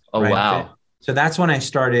CDs. Oh, right? Wow. So that's when I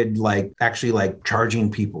started actually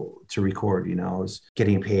charging people to record. I was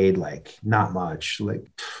getting paid like not much, like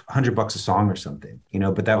 $100 a song or something,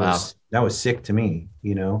 but that was sick to me,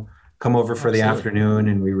 come over for the afternoon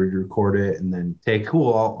and we would record it and then say,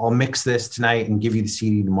 cool, I'll mix this tonight and give you the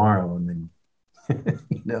CD tomorrow. And then,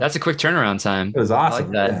 that's a quick turnaround time. It was awesome. I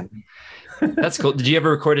like that. Yeah. That's cool. Did you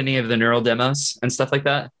ever record any of the Neural demos and stuff like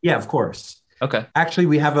that? Yeah, of course. Okay. Actually,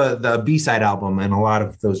 we have the B-side album, and a lot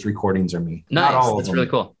of those recordings are me. Nice. Not all That's of them.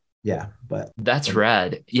 really cool. Yeah, but that's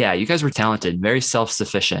rad. Yeah, you guys were talented, very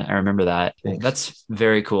self-sufficient. I remember that. Thanks. That's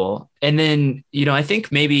very cool. And then, I think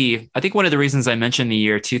one of the reasons I mentioned the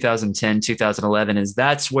year 2010, 2011 is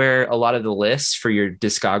that's where a lot of the lists for your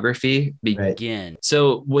discography begin. Right.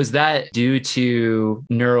 So was that due to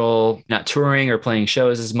Neural not touring or playing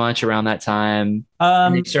shows as much around that time?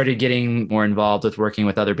 And you started getting more involved with working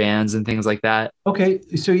with other bands and things like that? Okay.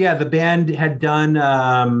 So yeah, the band had done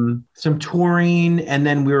some touring, and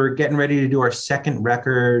then we were getting ready to do our second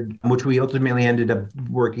record, which we ultimately ended up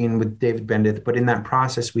working with David Bendeth. But in that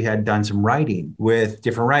process, we had done some writing with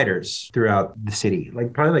different writers throughout the city,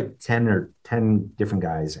 probably 10 different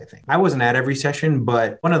guys, I think. I wasn't at every session,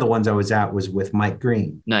 but one of the ones I was at was with Mike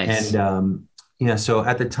Green. Nice. And so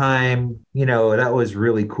at the time, that was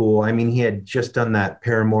really cool. I mean, he had just done that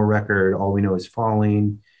Paramore record, All We Know Is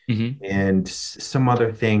Falling, and some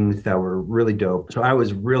other things that were really dope. So I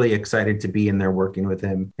was really excited to be in there working with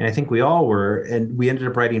him. And I think we all were. And we ended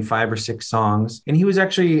up writing 5 or 6 songs. And he was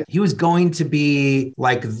going to be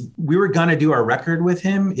we were going to do our record with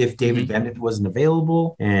him if David Bendeth wasn't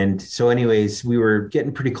available. And so anyways, we were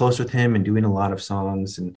getting pretty close with him and doing a lot of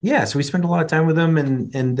songs. And yeah, so we spent a lot of time with him.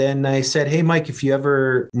 And then I said, hey, Mike, if you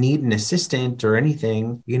ever need an assistant or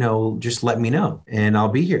anything, just let me know and I'll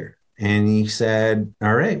be here. And he said,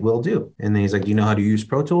 all right, will do. And then he's like, do you know how to use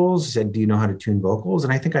Pro Tools? He said, do you know how to tune vocals?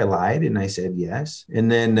 And I think I lied. And I said, yes.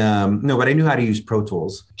 And then, no, but I knew how to use Pro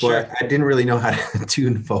Tools. Sure. But I didn't really know how to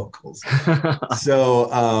tune vocals. So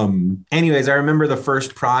anyways, I remember the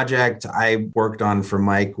first project I worked on for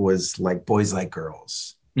Mike was Boys Like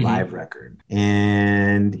Girls. Live record.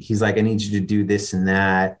 And he's like, I need you to do this and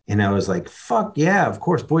that. And I was like, fuck yeah, of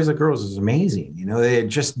course. Boys Like Girls is amazing. They had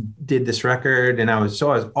just did this record and I was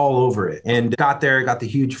all over it, and got the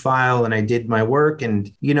huge file and I did my work. And,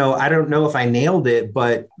 I don't know if I nailed it,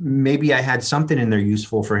 but maybe I had something in there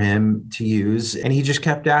useful for him to use. And he just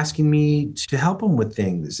kept asking me to help him with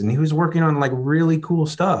things. And he was working on really cool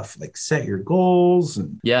stuff, like Set Your Goals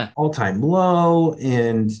and All Time Low.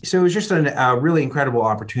 And so it was just a really incredible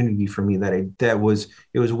opportunity for me it was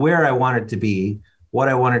where I wanted to be, what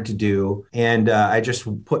I wanted to do. And I just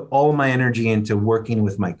put all my energy into working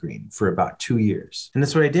with Mike Green for about 2 years. And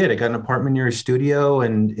that's what I did. I got an apartment near his studio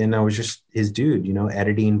and I was just his dude,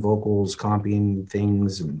 editing vocals, comping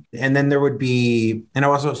things. And then there would be, and I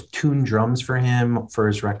also tuned drums for him for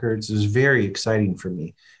his records. It was very exciting for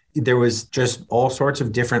me. there was just all sorts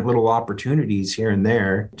of different little opportunities here and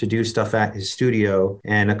there to do stuff at his studio.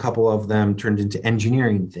 And a couple of them turned into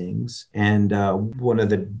engineering things. And one of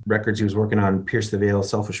the records he was working on, Pierce the Veil,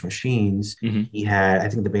 Selfish Machines, he had, I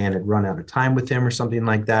think the band had run out of time with him or something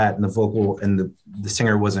like that. And the vocal and the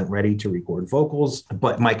singer wasn't ready to record vocals,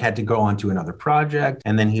 but Mike had to go on to another project.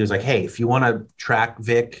 And then he was like, hey, if you want to track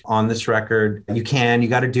Vic on this record, you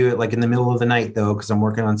got to do it like in the middle of the night though, because I'm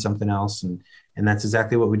working on something else. And that's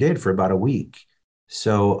exactly what we did for about a week.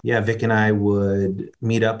 So yeah, Vic and I would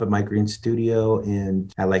meet up at Mike Green's studio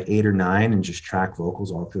and at like 8 or 9 and just track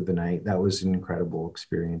vocals all through the night. That was an incredible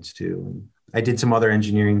experience too. And I did some other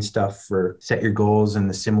engineering stuff for Set Your Goals in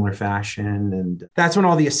a similar fashion. And that's when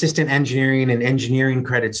all the assistant engineering and engineering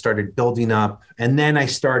credits started building up. And then I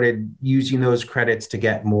started using those credits to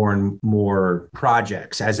get more and more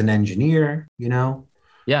projects as an engineer, you know?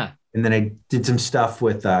 Yeah. And then I did some stuff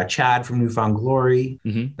with Chad from New Found Glory.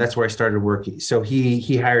 That's where I started working. So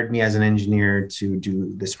he hired me as an engineer to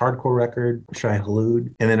do this hardcore record, Shai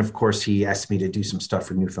Hulud. And then, of course, he asked me to do some stuff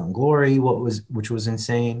for New Found Glory, which was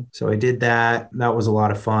insane. So I did that. That was a lot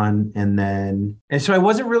of fun. And so I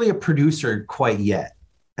wasn't really a producer quite yet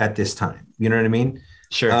at this time. You know what I mean?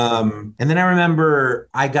 Sure. And then I remember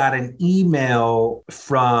I got an email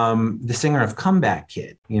from the singer of Comeback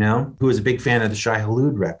Kid, you know, who was a big fan of the Shai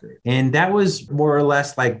Hulud record. And that was more or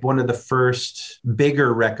less like one of the first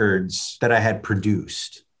bigger records that I had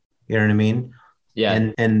produced. You know what I mean? Yeah.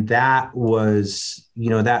 And that was, you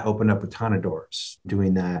know, that opened up a ton of doors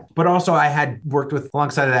doing that. But also I had worked with,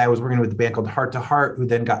 alongside of that, I was working with a band called Heart to Heart, who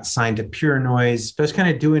then got signed to Pure Noise. So I was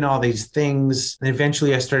kind of doing all these things. And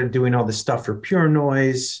eventually I started doing all this stuff for Pure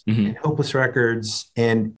Noise and Hopeless Records.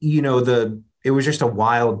 And, you know, it was just a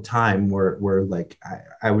wild time where like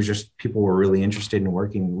I was just, people were really interested in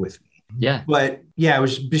working with me. Yeah. But yeah, it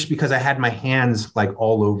was just because I had my hands like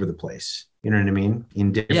all over the place. You know what I mean?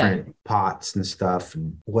 In different pots and stuff.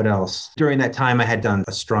 And what else? During that time, I had done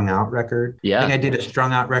a Strung Out record. Yeah. I think I did a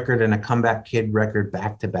Strung Out record and a Comeback Kid record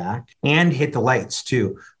back to back, and Hit the Lights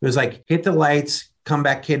too. It was like Hit the Lights,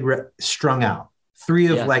 Comeback Kid, Strung Out. 3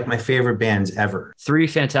 of like my favorite bands ever. 3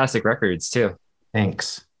 fantastic records too.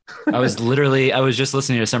 Thanks. I was just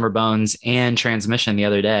listening to Summer Bones and Transmission the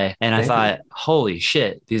other day, and I thought, holy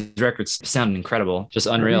shit, these records sound incredible, just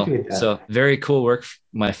unreal. So very cool work,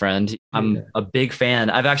 my friend. I'm a big fan.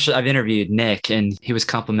 I've interviewed Nick, and he was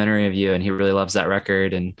complimentary of you, and he really loves that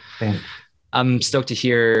record. And Thanks. I'm stoked to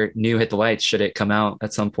hear new Hit the Lights should it come out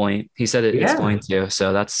at some point. He said it's going to,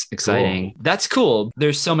 so that's exciting. Cool. That's cool.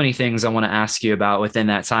 There's so many things I want to ask you about within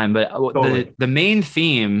that time, but the main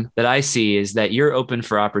theme that I see is that you're open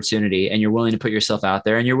for opportunity and you're willing to put yourself out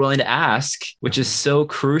there and you're willing to ask, which is so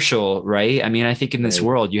crucial, right? I mean, I think in this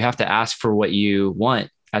world, you have to ask for what you want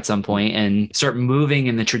at some point and start moving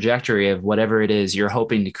in the trajectory of whatever it is you're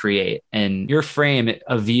hoping to create. And your frame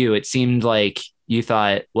of view, it seemed like you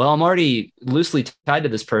thought, well, I'm already loosely tied to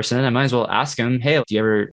this person. I might as well ask him, hey, do you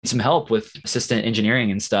ever need some help with assistant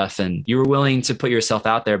engineering and stuff? And you were willing to put yourself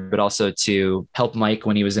out there, but also to help Mike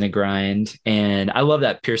when he was in a grind. And I love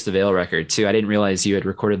that Pierce the Veil record too. I didn't realize you had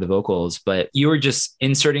recorded the vocals, but you were just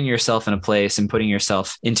inserting yourself in a place and putting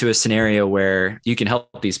yourself into a scenario where you can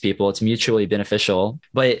help these people. It's mutually beneficial.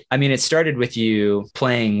 But I mean, it started with you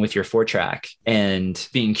playing with your 4-track and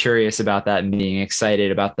being curious about that and being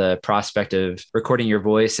excited about the prospect of recording your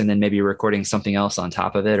voice and then maybe recording something else on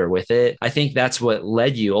top of it or with it. I think that's what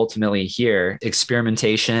led you ultimately here,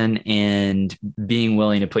 experimentation and being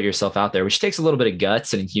willing to put yourself out there, which takes a little bit of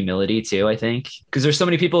guts and humility too, I think, because there's so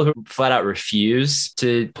many people who flat out refuse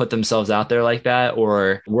to put themselves out there like that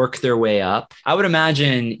or work their way up. I would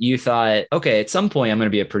imagine you thought, okay, at some point I'm going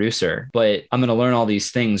to be a producer, but I'm going to learn all these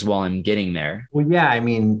things while I'm getting there. Well, yeah, I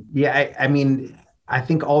mean, I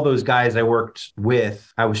think all those guys I worked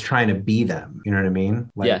with, I was trying to be them. You know what I mean?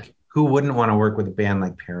 Like, who wouldn't want to work with a band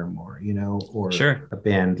like Paramore, you know, or a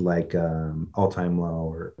band like All Time Low,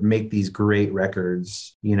 or make these great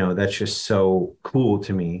records? You know, that's just so cool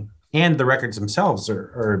to me. And the records themselves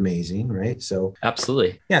are amazing, right? So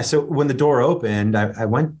absolutely, yeah. So when the door opened, I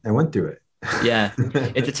went through it. Yeah,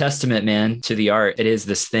 it's a testament, man, to the art. It is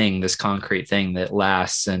this concrete thing that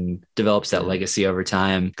lasts and develops that legacy over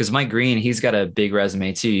time. Because Mike Green, he's got a big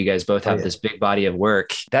resume too. You guys both have this big body of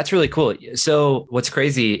work. That's really cool. So what's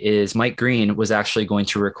crazy is Mike Green was actually going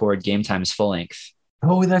to record Game Time's full length.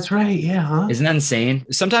 Oh, that's right. Yeah. Huh? Isn't that insane?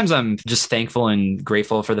 Sometimes I'm just thankful and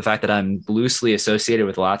grateful for the fact that I'm loosely associated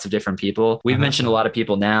with lots of different people. We've mentioned a lot of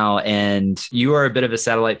people now, and you are a bit of a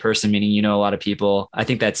satellite person, meaning you know a lot of people. I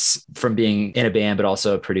think that's from being in a band, but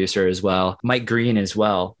also a producer as well. Mike Green as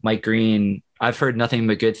well. Mike Green, I've heard nothing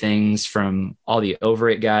but good things from all the Over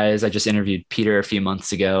It guys. I just interviewed Peter a few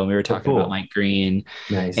months ago and we were talking about Mike Green.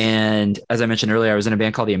 Nice. And as I mentioned earlier, I was in a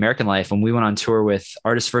band called The American Life and we went on tour with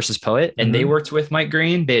Artist versus Poet and they worked with Mike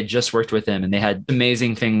Green. They had just worked with him and they had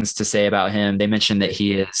amazing things to say about him. They mentioned that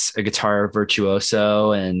he is a guitar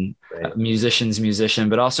virtuoso and a musician's musician,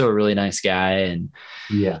 but also a really nice guy. And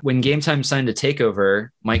when Game Time signed to Takeover,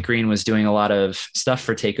 Mike Green was doing a lot of stuff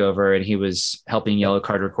for Takeover and he was helping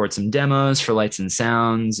Yellowcard record some demos for Lights and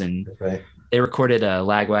Sounds. And they recorded a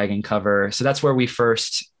Lagwagon cover. So that's where we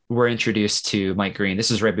first were introduced to Mike Green.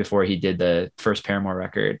 This was right before he did the first Paramore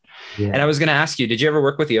record. And I was going to ask you, did you ever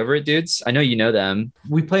work with the Over It dudes? I know you know them.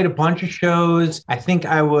 We played a bunch of shows. I think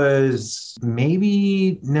I was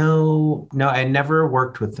no, I never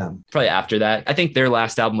worked with them. Probably after that. I think their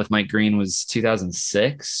last album with Mike Green was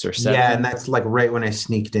 2006 or 7. Yeah, and that's like right when I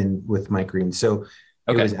sneaked in with Mike Green. So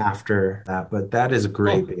it was after that, but that is a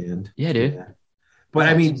great band. Yeah, dude. Yeah. But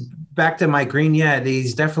I mean, back to Mike Green,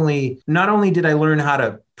 he's definitely, not only did I learn how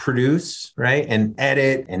to produce, right, and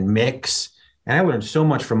edit and mix, and I learned so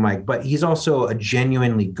much from Mike, but he's also a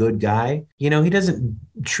genuinely good guy. He doesn't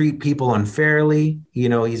treat people unfairly.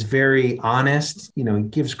 He's very honest. He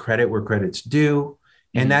gives credit where credit's due.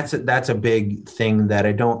 And that's a big thing that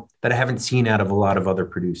I haven't seen out of a lot of other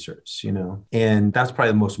producers, and that's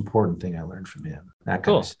probably the most important thing I learned from him, that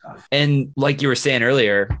kind of stuff. And like you were saying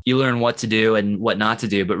earlier, you learn what to do and what not to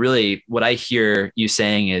do. But really what I hear you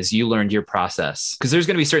saying is you learned your process, because there's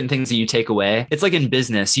going to be certain things that you take away. It's like in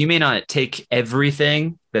business, you may not take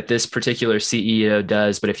everything that this particular CEO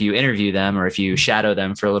does, but if you interview them or if you shadow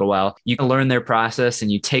them for a little while, you can learn their process and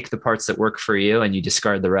you take the parts that work for you and you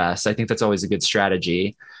discard the rest. I think that's always a good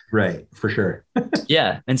strategy. Right. For sure.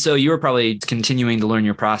 Yeah. And so you were probably continuing to learn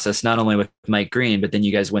your process, not only with Mike Green, but then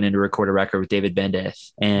you guys went in to record a record with David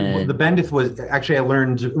Bendith. And the Bendith was actually,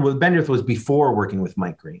 Bendith was before working with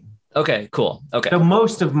Mike Green. Okay, cool. Okay. So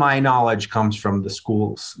most of my knowledge comes from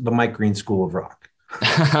the Mike Green School of Rock.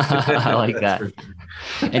 I like that.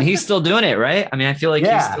 And he's still doing it, right? I mean, I feel like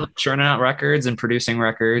he's still churning out records and producing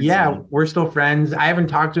records. Yeah, we're still friends. I haven't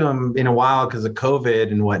talked to him in a while because of COVID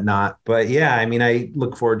and whatnot. But yeah, I mean, I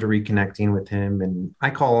look forward to reconnecting with him. And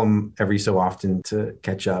I call him every so often to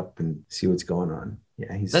catch up and see what's going on.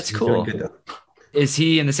 Yeah, that's cool. Doing good, though. Is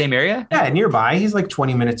he in the same area? Yeah, nearby. He's like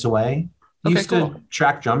 20 minutes away. He used cool. to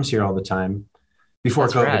track drums here all the time before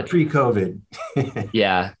That's COVID, rad. Pre-COVID.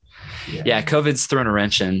 Yeah. COVID's thrown a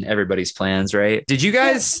wrench in everybody's plans, right? Did you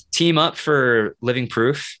guys team up for Living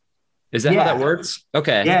Proof? Is that how that works?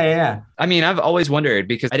 Okay. Yeah. I mean, I've always wondered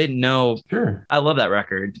because I didn't know. Sure. I love that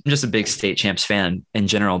record. I'm just a big State Champs fan in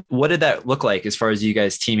general. What did that look like as far as you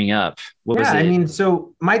guys teaming up? What was it? I mean,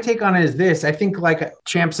 so my take on it is this. I think like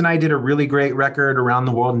Champs and I did a really great record around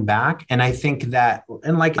the world and back. And I think that,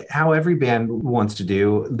 and like how every band wants to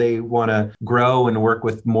do, they want to grow and work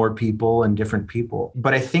with more people and different people.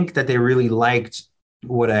 But I think that they really liked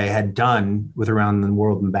what I had done with Around the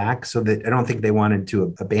World and Back, so that I don't think they wanted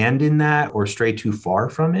to abandon that or stray too far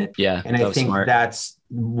from it. Yeah. And I think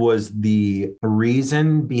was the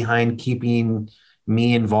reason behind keeping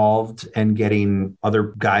me involved and getting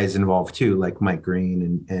other guys involved too, like Mike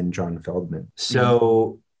Green and John Feldman.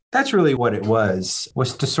 So that's really what it was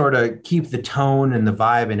to sort of keep the tone and the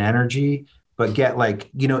vibe and energy, but get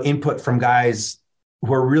input from guys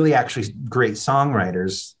who are really actually great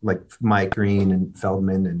songwriters like Mike Green and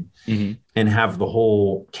Feldman and have the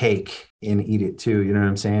whole cake and eat it too. You know what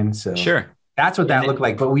I'm saying? So sure. That's what that looked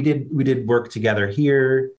like. But we did work together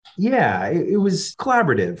here. Yeah, it was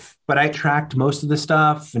collaborative, but I tracked most of the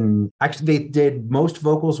stuff. And actually they did most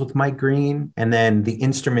vocals with Mike Green. And then the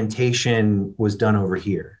instrumentation was done over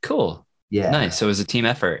here. Cool. Yeah. Nice. So it was a team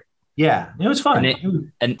effort. Yeah, it was fun.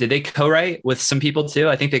 And did they co-write with some people too?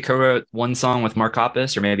 I think they co-wrote one song with Mark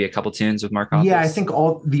Hoppus or maybe a couple tunes with Mark Hoppus. Yeah, I think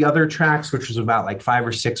all the other tracks, which was about like 5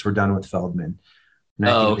 or 6, were done with Feldman.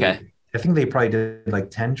 Okay. I think they probably did like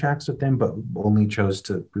 10 tracks with them, but only chose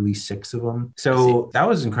to release 6 of them. So that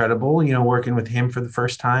was incredible, working with him for the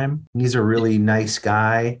first time. He's a really nice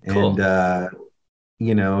guy. Cool. And,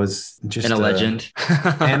 is just a legend.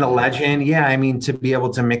 And a legend. Yeah. I mean, to be able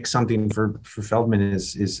to mix something for Feldman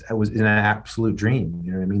was an absolute dream.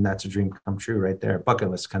 You know what I mean? That's a dream come true right there. Bucket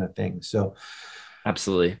list kind of thing. So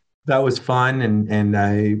absolutely. That was fun. And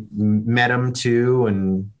I met him too.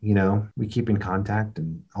 And, we keep in contact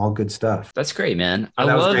and all good stuff. That's great, man.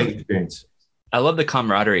 That was a great experience. I love the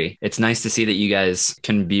camaraderie. It's nice to see that you guys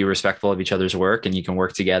can be respectful of each other's work and you can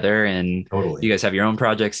work together and you guys have your own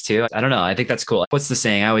projects too. I don't know. I think that's cool. What's the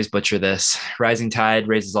saying? I always butcher this. Rising tide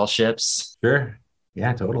raises all ships. Sure.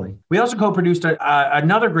 Yeah, totally. We also co-produced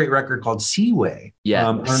another great record called Seaway. Yeah.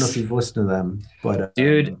 I don't know if you've listened to them, but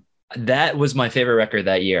Dude, that was my favorite record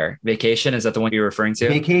that year. Vacation, is that the one you're referring to?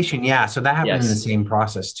 Vacation. Yeah. So that happened in the Yes. same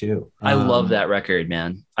process too. I love that record,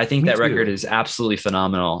 man. I think Me that record too. is absolutely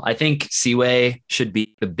phenomenal. I think Seaway should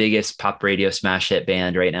be the biggest pop radio smash hit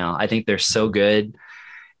band right now. I think they're so good.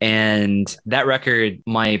 And that record,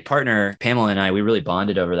 my partner Pamela and I, we really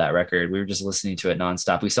bonded over that record. We were just listening to it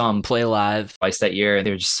nonstop. We saw them play live twice that year. They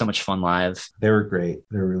were just so much fun live. They were great.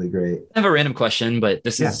 They're really great. I have a random question, but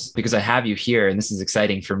this is because I have you here and this is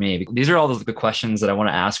exciting for me. These are all the questions that I want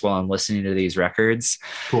to ask while I'm listening to these records.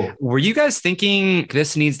 Cool. Were you guys thinking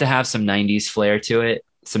this needs to have some 90s flair to it?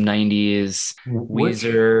 Some 90s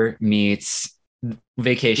Weezer meets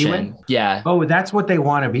Vacation. Yeah. Oh, that's what they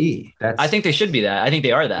want to be. I think they should be that. I think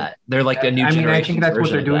they are that. They're like a new generation. I think that's what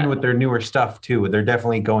they're doing with their newer stuff too. They're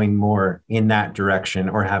definitely going more in that direction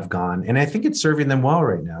or have gone. And I think it's serving them well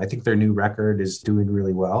right now. I think their new record is doing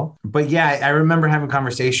really well. But yeah, I remember having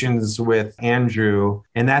conversations with Andrew,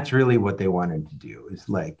 and that's really what they wanted to do is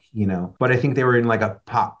like, you know, but I think they were in like a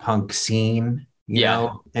pop punk scene. You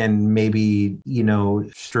know, and maybe, you know,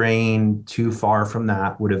 straying too far from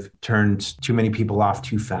that would have turned too many people off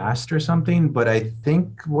too fast or something. But I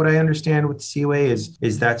think what I understand with Seaway is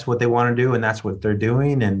that's what they want to do and that's what they're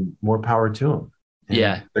doing, and more power to them.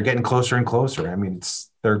 And they're getting closer and closer. I mean,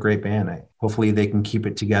 they're a great band. Hopefully they can keep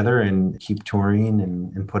it together and keep touring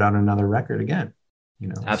and put out another record again. You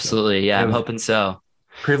know, absolutely. So, I'm hoping so.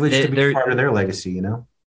 Privileged to be part of their legacy, you know?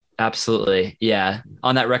 Absolutely. Yeah.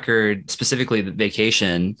 On that record, specifically the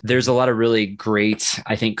Vacation, there's a lot of really great,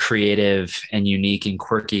 I think, creative and unique and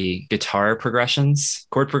quirky guitar progressions,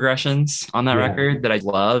 chord progressions on that record that I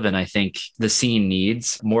love. And I think the scene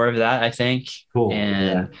needs more of that, I think. Cool.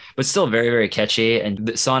 But still very, very catchy. And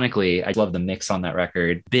sonically, I love the mix on that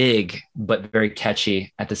record. Big, but very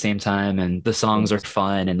catchy at the same time. And the songs are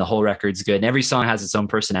fun and the whole record's good. And every song has its own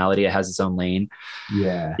personality. It has its own lane.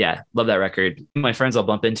 Yeah. Yeah. Love that record. My friends, I'll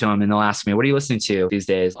bump into them and they'll ask me, what are you listening to these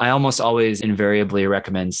days? I almost always invariably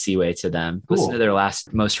recommend Seaway to them. Cool. Listen to their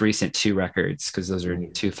most recent 2 records because those are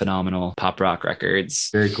 2 phenomenal pop rock records.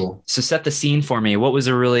 Very cool. So set the scene for me. What was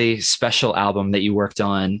a really special album that you worked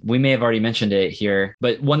on? We may have already mentioned it here,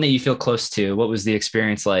 but one that you feel close to. What was the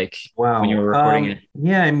experience like when you were recording it?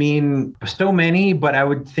 Yeah, I mean, so many, but I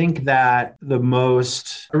would think that a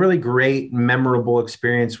really great, memorable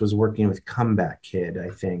experience was working with Comeback Kid, I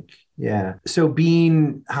think. Yeah. So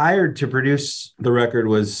being hired to produce the record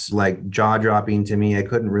was like jaw-dropping to me. I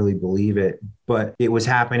couldn't really believe it, but it was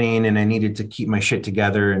happening and I needed to keep my shit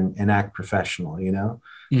together and act professional, you know?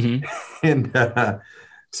 Mm-hmm. And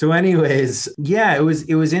so anyways, yeah, it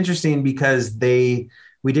was interesting because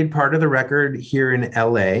we did part of the record here in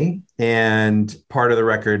LA and part of the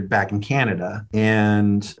record back in Canada.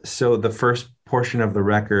 And so the first portion of the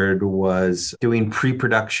record was doing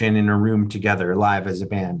pre-production in a room together live as a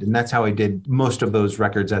band. And that's how I did most of those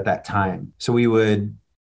records at that time. So we would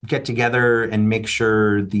get together and make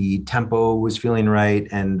sure the tempo was feeling right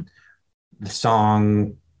and the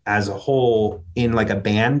song as a whole in like a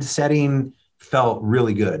band setting felt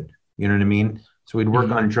really good. You know what I mean? So we'd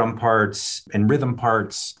work on drum parts and rhythm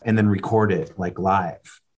parts and then record it like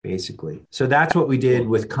live, basically. So that's what we did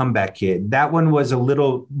with Comeback Kid. That one was a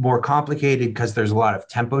little more complicated because there's a lot of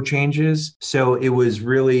tempo changes. So it was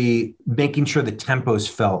really making sure the tempos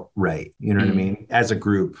felt right, you know what I mean, as a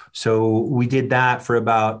group. So we did that for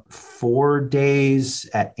about 4 days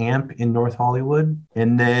at AMP in North Hollywood.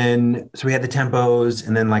 And then, so we had the tempos.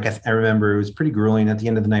 And then like I remember it was pretty grueling. At the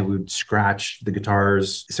end of the night, we would scratch the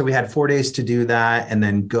guitars. So we had 4 days to do that and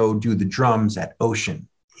then go do the drums at Ocean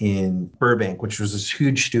in Burbank, which was this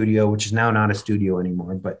huge studio, which is now not a studio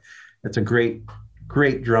anymore, but it's a great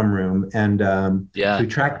drum room. And so we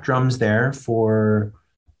tracked drums there for,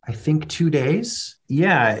 I think, 2 days.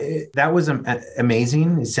 Yeah, that was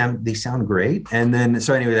amazing. They sound great. And then,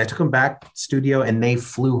 so anyways, I took them back to the studio and they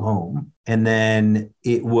flew home. And then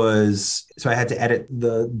so I had to edit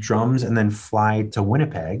the drums and then fly to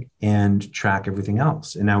Winnipeg and track everything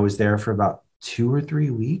else. And I was there for about 2 or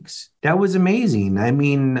 3 weeks. That was amazing. I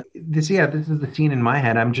mean, this is the scene in my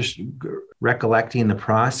head. I'm just recollecting the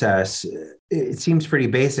process. It seems pretty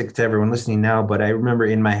basic to everyone listening now, but I remember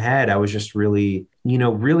in my head, I was just really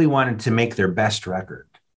wanted to make their best record,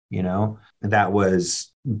 you know, that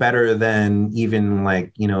was better than even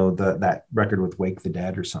like, you know, that record with Wake the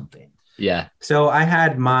Dead or something. Yeah. So I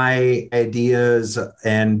had my ideas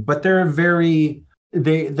but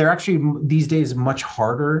they're actually these days much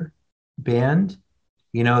harder band,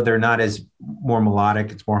 you know, they're not as more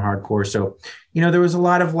melodic, it's more hardcore. So, you know, there was a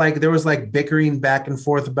lot of there was bickering back and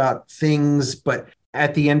forth about things, but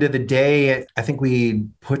at the end of the day, I think we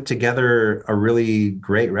put together a really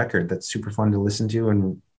great record that's super fun to listen to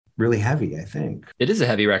and really heavy, I think. It is a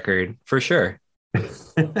heavy record for sure.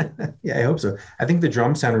 Yeah, I hope so. I think the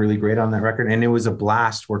drums sound really great on that record. And it was a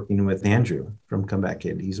blast working with Andrew from Comeback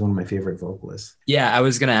Kid. He's one of my favorite vocalists. Yeah, I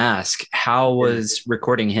was going to ask, how was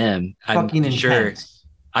recording him? Fucking I'm sure. intense.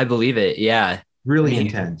 I believe it. Yeah. Really I mean,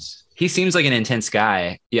 intense. He seems like an intense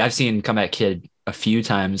guy. Yeah, I've seen Comeback Kid a few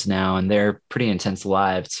times now, and they're pretty intense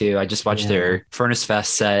live too. I just watched their Furnace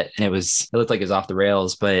Fest set, and it looked like it was off the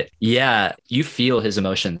rails. But yeah, you feel his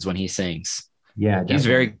emotions when he sings. Yeah, definitely. He's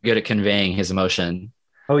very good at conveying his emotion.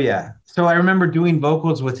 Oh, yeah. So I remember doing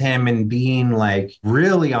vocals with him and being like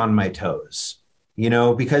really on my toes,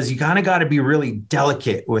 because you kind of got to be really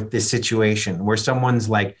delicate with this situation where someone's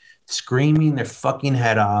like screaming their fucking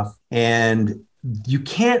head off and you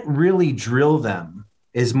can't really drill them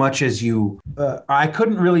as much as I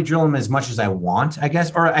couldn't really drill them as much as I want, I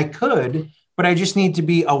guess, or I could, but I just need to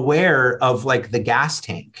be aware of like the gas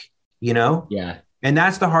tank, Yeah. And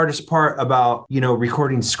that's the hardest part about,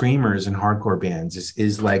 recording screamers in hardcore bands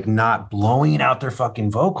is like not blowing out their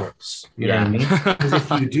fucking vocals. You know what I mean? Because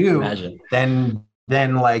if you do,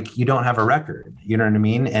 then like you don't have a record, you know what I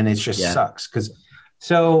mean? And it just sucks.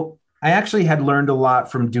 So I actually had learned a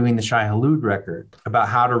lot from doing the Shai Hulud record about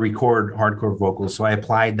how to record hardcore vocals. So I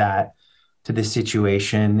applied that to this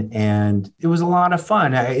situation and it was a lot of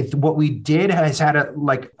fun. What we did is had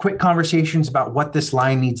quick conversations about what this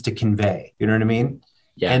line needs to convey. You know what I mean?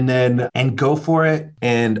 Yeah. And go for it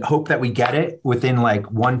and hope that we get it within like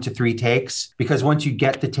 1 to 3 takes, because once you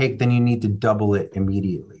get the take, then you need to double it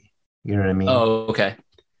immediately. You know what I mean? Oh, okay.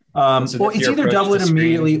 Well, it's either double it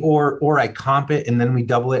immediately or I comp it and then we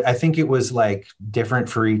double it. I think it was like different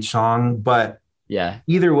for each song, but yeah.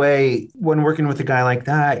 Either way, when working with a guy like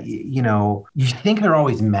that, you think they're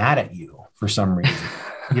always mad at you for some reason.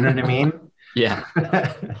 You know what I mean? Yeah.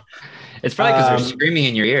 It's probably because they're screaming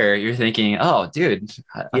in your ear. You're thinking, "Oh, dude,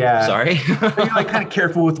 I'm sorry." You're like kind of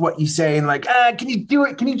careful with what you say and like, can you do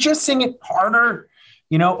it? Can you just sing it harder?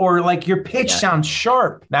 Or like your pitch sounds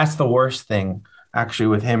sharp. That's the worst thing actually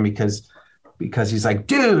with him because he's like,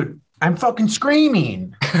 "Dude, I'm fucking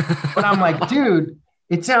screaming," but I'm like, "Dude,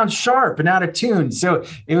 it sounds sharp and out of tune." So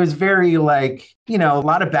it was very like, a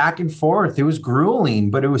lot of back and forth. It was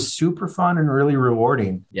grueling, but it was super fun and really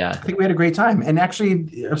rewarding. Yeah. I think we had a great time. And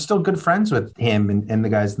actually, I'm still good friends with him and the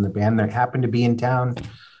guys in the band that happened to be in town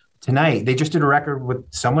tonight. They just did a record with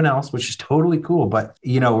someone else, which is totally cool. But,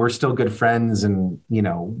 we're still good friends. And,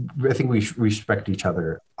 I think we respect each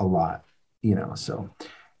other a lot, so.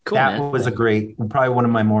 Cool, that man. Was probably one of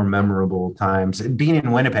my more memorable times. Being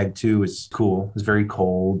in Winnipeg too was cool. It was very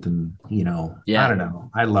cold and, I don't know.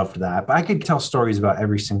 I loved that. But I could tell stories about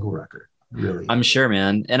every single record, really. I'm sure,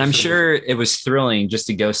 man. And I'm sure it was thrilling just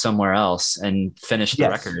to go somewhere else and finish the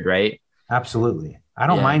record, right? Absolutely. I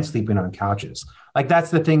don't mind sleeping on couches. Like that's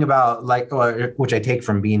the thing about which I take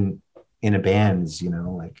from being in a band is,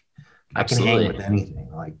 I can hang with anything.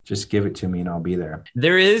 Like, just give it to me and I'll be there.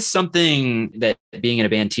 There is something that being in a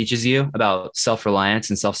band teaches you about self-reliance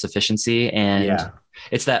and self-sufficiency. And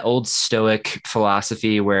it's that old Stoic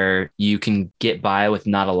philosophy where you can get by with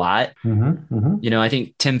not a lot. Mm-hmm, mm-hmm. I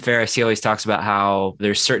think Tim Ferriss, he always talks about how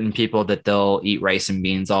there's certain people that they'll eat rice and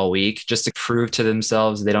beans all week just to prove to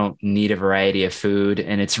themselves they don't need a variety of food.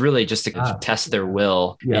 And it's really just to test their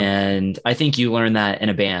will. Yeah. And I think you learn that in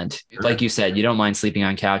a band. Sure. Like you said, you don't mind sleeping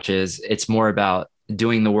on couches. It's more about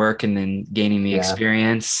doing the work and then gaining the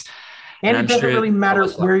experience. And it doesn't really matter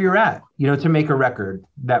where you're at, to make a record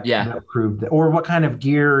that proved that, or what kind of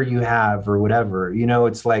gear you have or whatever.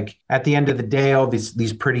 It's like at the end of the day, all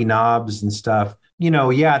these pretty knobs and stuff,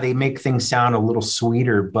 they make things sound a little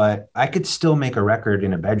sweeter, but I could still make a record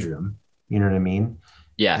in a bedroom. You know what I mean?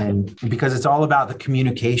 Yeah. And because it's all about the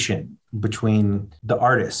communication between the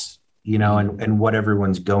artists, and what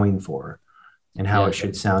everyone's going for and how it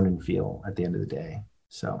should sound and feel at the end of the day.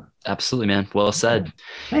 So absolutely, man. Well said.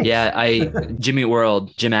 Thanks. Yeah. Jimmy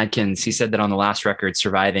World, Jim Adkins, he said that on the last record,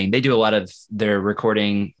 Surviving, they do a lot of their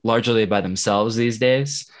recording largely by themselves these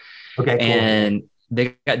days. Okay. Cool. And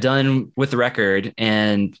they got done with the record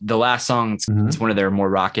and the last song, it's one of their more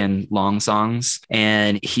rockin' long songs.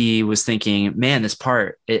 And he was thinking, man,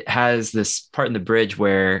 it has this part in the bridge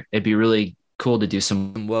where it'd be really cool to do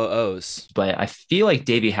some whoa-ohs, but I feel like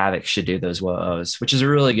Davey Havok should do those whoa-ohs, which is a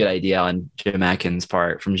really good idea on Jim Adkins'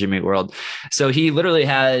 part from Jimmy World. So he literally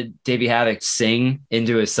had Davey Havok sing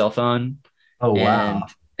into his cell phone. Oh, wow.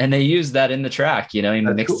 And they used that in the track, he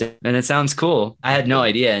mixed it and it sounds cool. I had no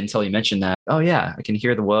idea until you mentioned that. Oh yeah, I can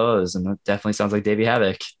hear the whoa-ohs and that definitely sounds like Davey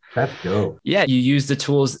Havok. That's dope. Yeah, you use the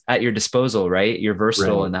tools at your disposal, right? You're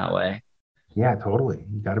versatile Right. in that way. Yeah, totally.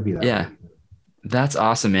 You got to be that Yeah, way. that's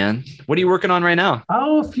awesome, man. What are you working on right now?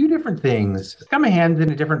 Oh, a few different things. Got my hands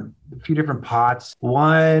in a few different pots.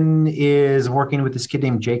 One is working with this kid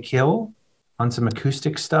named Jake Hill on some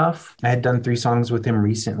acoustic stuff. I had done 3 songs with him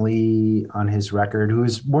recently on his record,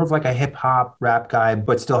 who's more of like a hip hop rap guy,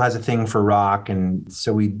 but still has a thing for rock. And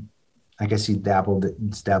so I guess he's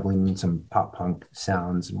dabbling in some pop punk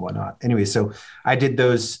sounds and whatnot. Anyway, so I did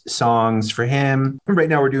those songs for him. Right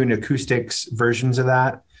now we're doing acoustics versions of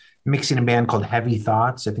that, mixing a band called Heavy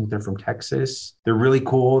Thoughts. I think they're from Texas. They're really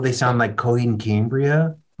cool. They sound like Coheed and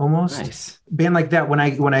Cambria almost. Nice. Band like that.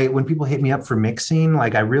 When people hit me up for mixing,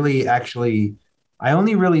 like I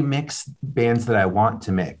only really mix bands that I want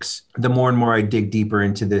to mix. The more and more I dig deeper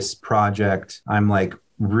into this project, I'm like,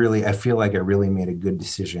 I feel like I really made a good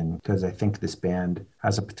decision because I think this band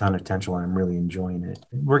has a ton of potential and I'm really enjoying it.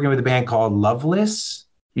 Working with a band called Loveless,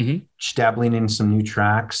 dabbling in some new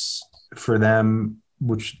tracks for them,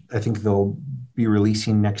 which I think they'll be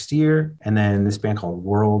releasing next year. And then this band called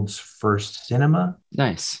World's First Cinema.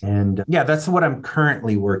 Nice. And yeah, that's what I'm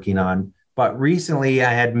currently working on. But recently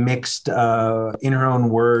I had mixed In Her Own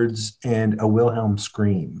Words and A Wilhelm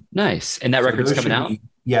Scream. Nice. And that So record's those coming should out? be-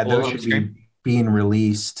 yeah, those Wilhelm should Scream? be being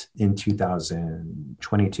released in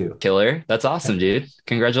 2022. Killer. That's awesome, dude.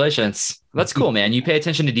 Congratulations. That's cool, man. You pay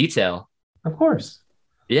attention to detail. Of course.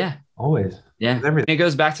 Yeah. Always. Yeah. With everything. It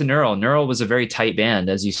goes back to Neural. Neural was a very tight band,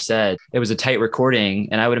 as you said. It was a tight recording.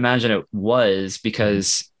 And I would imagine it was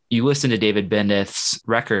because you listen to David Bendith's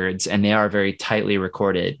records and they are very tightly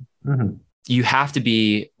recorded. Mhm. You have to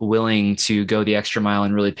be willing to go the extra mile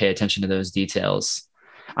and really pay attention to those details.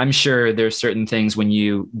 I'm sure there's certain things when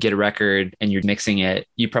you get a record and you're mixing it,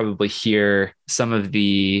 you probably hear some of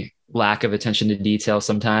the lack of attention to detail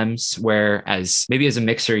sometimes, whereas maybe as a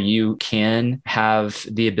mixer, you can have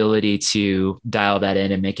the ability to dial that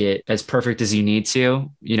in and make it as perfect as you need to,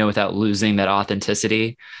 without losing that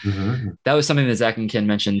authenticity. Mhm. That was something that Zach and Ken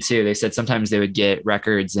mentioned too. They said sometimes they would get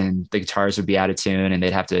records and the guitars would be out of tune and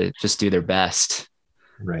they'd have to just do their best.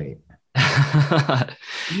 Right.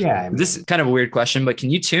 Yeah. I mean, This is kind of a weird question, but can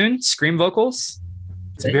you tune scream vocals?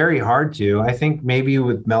 it's very hard to. I think maybe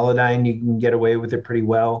with Melodyne, you can get away with it pretty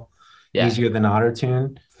well. Yeah. Easier than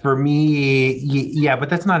Autotune. For me, yeah, but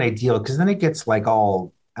that's not ideal because then it gets like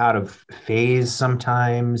all out of phase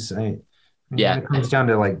sometimes. Yeah. When it comes down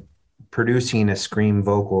to like producing a scream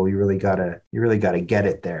vocal, you really gotta get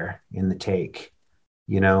it there in the take.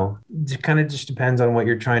 It kind of just depends on what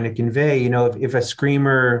you're trying to convey. If a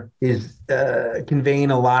screamer is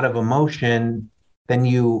conveying a lot of emotion, then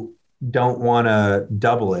you don't want to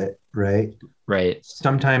double it, right? Right.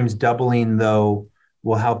 Sometimes doubling though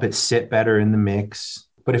will help it sit better in the mix.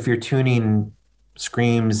 But if you're tuning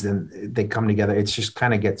screams and they come together, it's just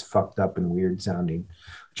kind of gets fucked up and weird sounding,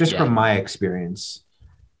 just from my experience.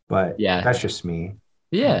 But yeah, that's just me.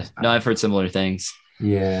 Yeah. No, I've heard similar things.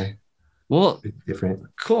 Yeah. Well, It's different.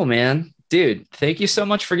 cool, man. Dude, thank you so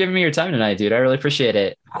much for giving me your time tonight, dude. I really appreciate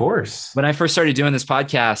it. Of course. When I first started doing this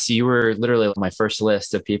podcast, you were literally on my first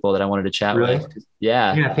list of people that I wanted to chat Really? with.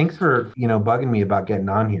 Yeah. Yeah. Thanks for, bugging me about getting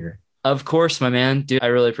on here. Of course, my man. Dude, I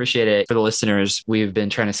really appreciate it. For the listeners, we've been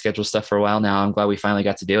trying to schedule stuff for a while now. I'm glad we finally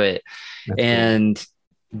got to do it. That's cool. And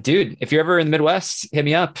dude, if you're ever in the Midwest, hit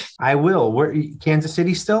me up. I will. Where, Kansas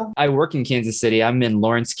City still? I work in Kansas City. I'm in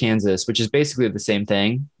Lawrence, Kansas, which is basically the same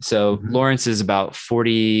thing. So Lawrence is about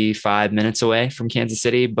 45 minutes away from Kansas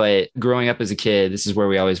City. But growing up as a kid, this is where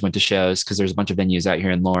we always went to shows because there's a bunch of venues out here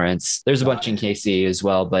in Lawrence. There's a bunch in KC as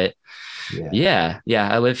well. But yeah,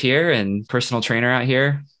 I live here and personal trainer out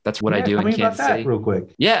here. That's what I do tell in me about Kansas that City. real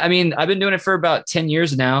quick. Yeah, I mean, I've been doing it for about 10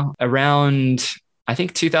 years now. Around, I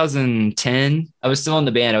think 2010, I was still in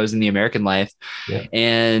the band. I was in the American Life. Yeah.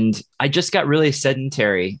 And I just got really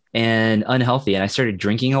sedentary and unhealthy. And I started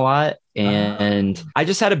drinking a lot. And I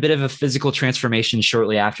just had a bit of a physical transformation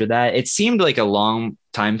shortly after that. It seemed like a long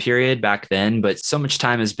time period back then, but so much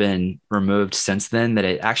time has been removed since then that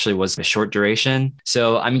it actually was a short duration.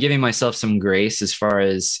 So I'm giving myself some grace as far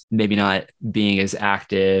as maybe not being as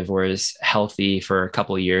active or as healthy for a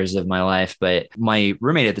couple of years of my life. But my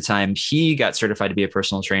roommate at the time, he got certified to be a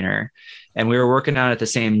personal trainer and we were working out at the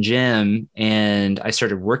same gym and I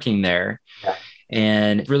started working there. Yeah.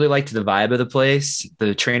 And really liked the vibe of the place.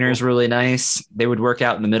 The trainers were really nice. They would work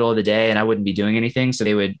out in the middle of the day and I wouldn't be doing anything. So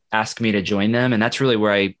they would ask me to join them. And that's really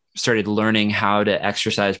where I started learning how to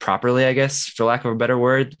exercise properly, I guess, for lack of a better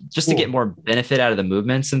word, just to get more benefit out of the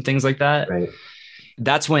movements and things like that. Right.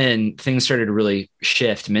 that's when things started to really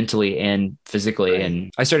shift mentally and physically. Right.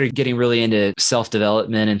 And I started getting really into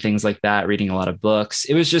self-development and things like that, reading a lot of books.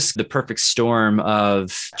 It was just the perfect storm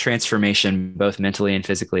of transformation, both mentally and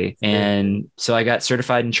physically. And so I got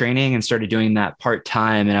certified in training and started doing that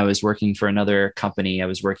part-time. And I was working for another company. I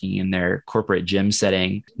was working in their corporate gym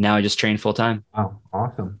setting. Now I just train full-time. Oh,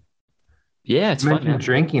 awesome. Yeah, it's You fun, mentioned man.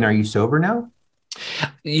 drinking. Are you sober now?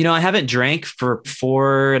 I haven't drank for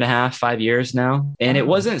 4.5, 5 years now. And it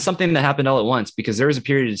wasn't something that happened all at once, because there was a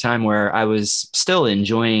period of time where I was still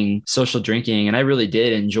enjoying social drinking, and I really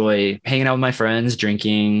did enjoy hanging out with my friends,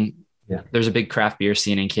 drinking. Yeah. There's a big craft beer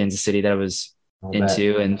scene in Kansas City that I was I'll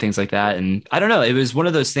into bet. and things like that. And I don't know, it was one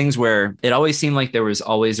of those things where it always seemed like there was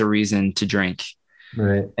always a reason to drink.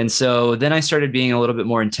 Right. And so then I started being a little bit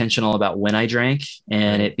more intentional about when I drank,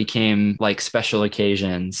 and it became like special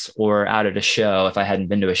occasions or out at a show if I hadn't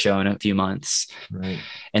been to a show in a few months. Right.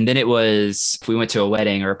 And then it was if we went to a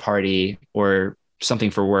wedding or a party or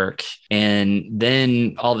something for work. And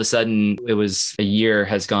then all of a sudden it was a year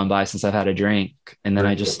has gone by since I've had a drink, and then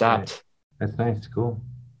I just stopped. That's nice. Cool.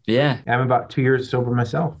 Yeah. I'm about 2 years sober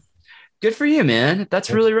myself. Good for you, man.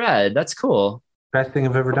 That's really rad. That's cool. Best thing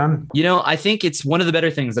I've ever done. I think it's one of the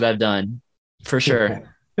better things that I've done for sure.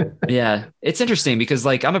 Yeah. It's interesting because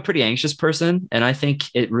like I'm a pretty anxious person, and I think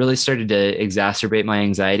it really started to exacerbate my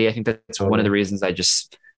anxiety. I think that's one of the reasons I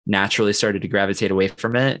just naturally started to gravitate away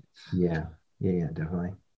from it. Yeah. Yeah,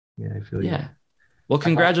 definitely. Yeah, I feel you. Yeah. Well,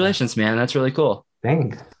 congratulations, man. That's really cool.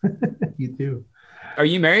 Thanks. You too. Are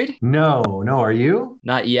you married? No. Are you?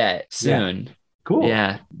 Not yet. Soon. Cool.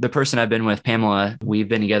 Yeah. The person I've been with, Pamela, we've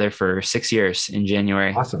been together for 6 years in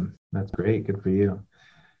January. Awesome. That's great. Good for you.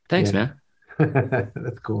 Thanks, Yeah. man.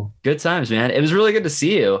 That's cool. Good times, man. It was really good to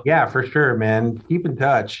see you. Yeah, for sure, man. Keep in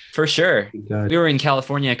touch. For sure. Keep in touch. We were in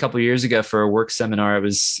California a couple of years ago for a work seminar. It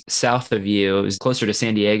was south of you. It was closer to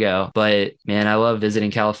San Diego. But man, I love visiting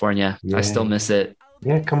California. Yeah. I still miss it.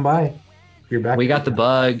 Yeah, come by. You're back. We got the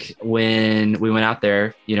bug when we went out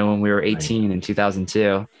there, when we were 18 in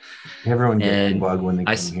 2002. Everyone gets the and bug when they I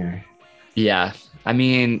come s- here. Yeah. I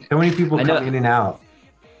mean, So many people I know- come in and out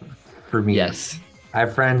for me. yes. I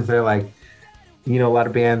have friends, they're like, a lot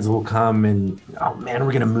of bands will come and, oh man,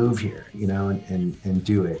 we're going to move here, and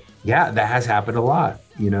do it. Yeah, that has happened a lot,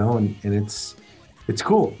 and it's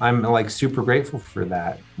cool. I'm like super grateful for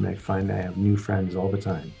that. And I find I have new friends all the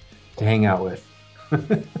time to hang out with.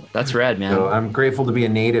 That's rad, man. So I'm grateful to be a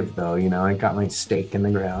native though, I got my stake in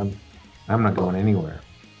the ground. I'm not going anywhere.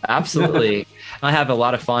 Absolutely. I have a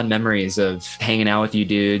lot of fond memories of hanging out with you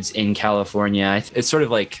dudes in California. It's sort of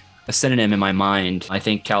like a synonym in my mind. I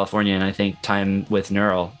think California and I think time with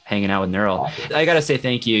Neural, hanging out with Neural. I got to say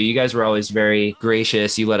thank you. You guys were always very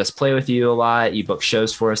gracious. You let us play with you a lot. You book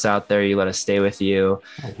shows for us out there. You let us stay with you.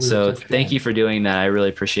 So thank you for doing that. I really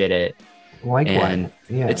appreciate it. Likewise. And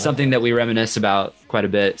yeah. it's something that we reminisce about quite a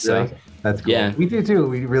bit. So Really? That's cool. Yeah. We do too.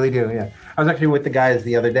 We really do. Yeah. I was actually with the guys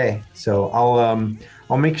the other day, so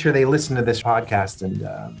I'll make sure they listen to this podcast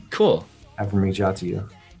and cool. have them reach out to you.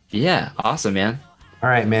 Yeah. Awesome, man. All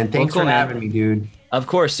right, man. Thanks cool, for man. having me, dude. Of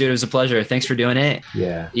course, dude. It was a pleasure. Thanks for doing it.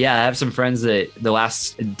 Yeah. Yeah, I have some friends that the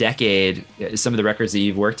last decade, some of the records that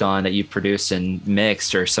you've worked on, that you've produced and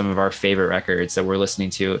mixed, are some of our favorite records that we're listening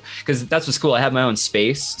to. Because that's what's cool. I have my own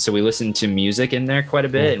space, so we listen to music in there quite a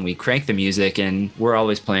bit, and we crank the music, and we're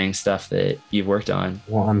always playing stuff that you've worked on.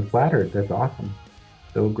 Well, I'm flattered. That's awesome.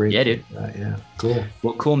 So great. Yeah, dude. Yeah. Cool.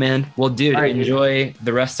 Well, cool, man. Well, dude, All right, dude. enjoy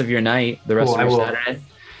the rest of your night, the rest Cool, of I your will. Saturday,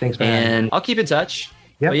 Thanks for having me. and I'll keep in touch.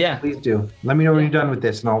 Yep, but yeah. please do. Let me know when you're done with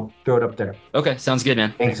this, and I'll throw it up there. Okay, sounds good,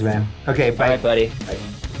 man. Thanks, man. Okay, All bye. right, buddy.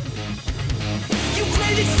 You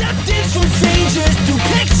crave acceptance from strangers through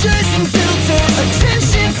pictures and filters,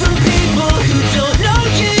 attention from people who don't know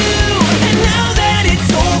you. And now that it's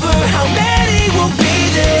over, how many will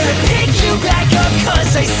be there to pick you back up?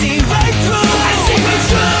 'Cause I see right through. I see right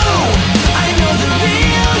through. I know the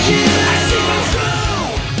real you. I see right through.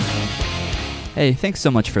 Hey, thanks so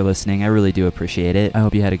much for listening. I really do appreciate it. I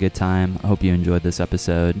hope you had a good time. I hope you enjoyed this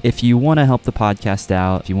episode. If you want to help the podcast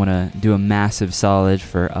out, if you want to do a massive solid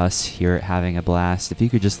for us here at Having a Blast, if you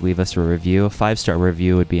could just leave us a review, a 5-star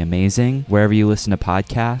review would be amazing, wherever you listen to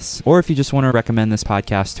podcasts. Or if you just want to recommend this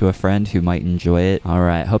podcast to a friend who might enjoy it. All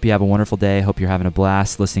right. Hope you have a wonderful day. Hope you're having a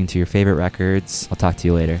blast listening to your favorite records. I'll talk to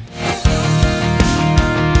you later.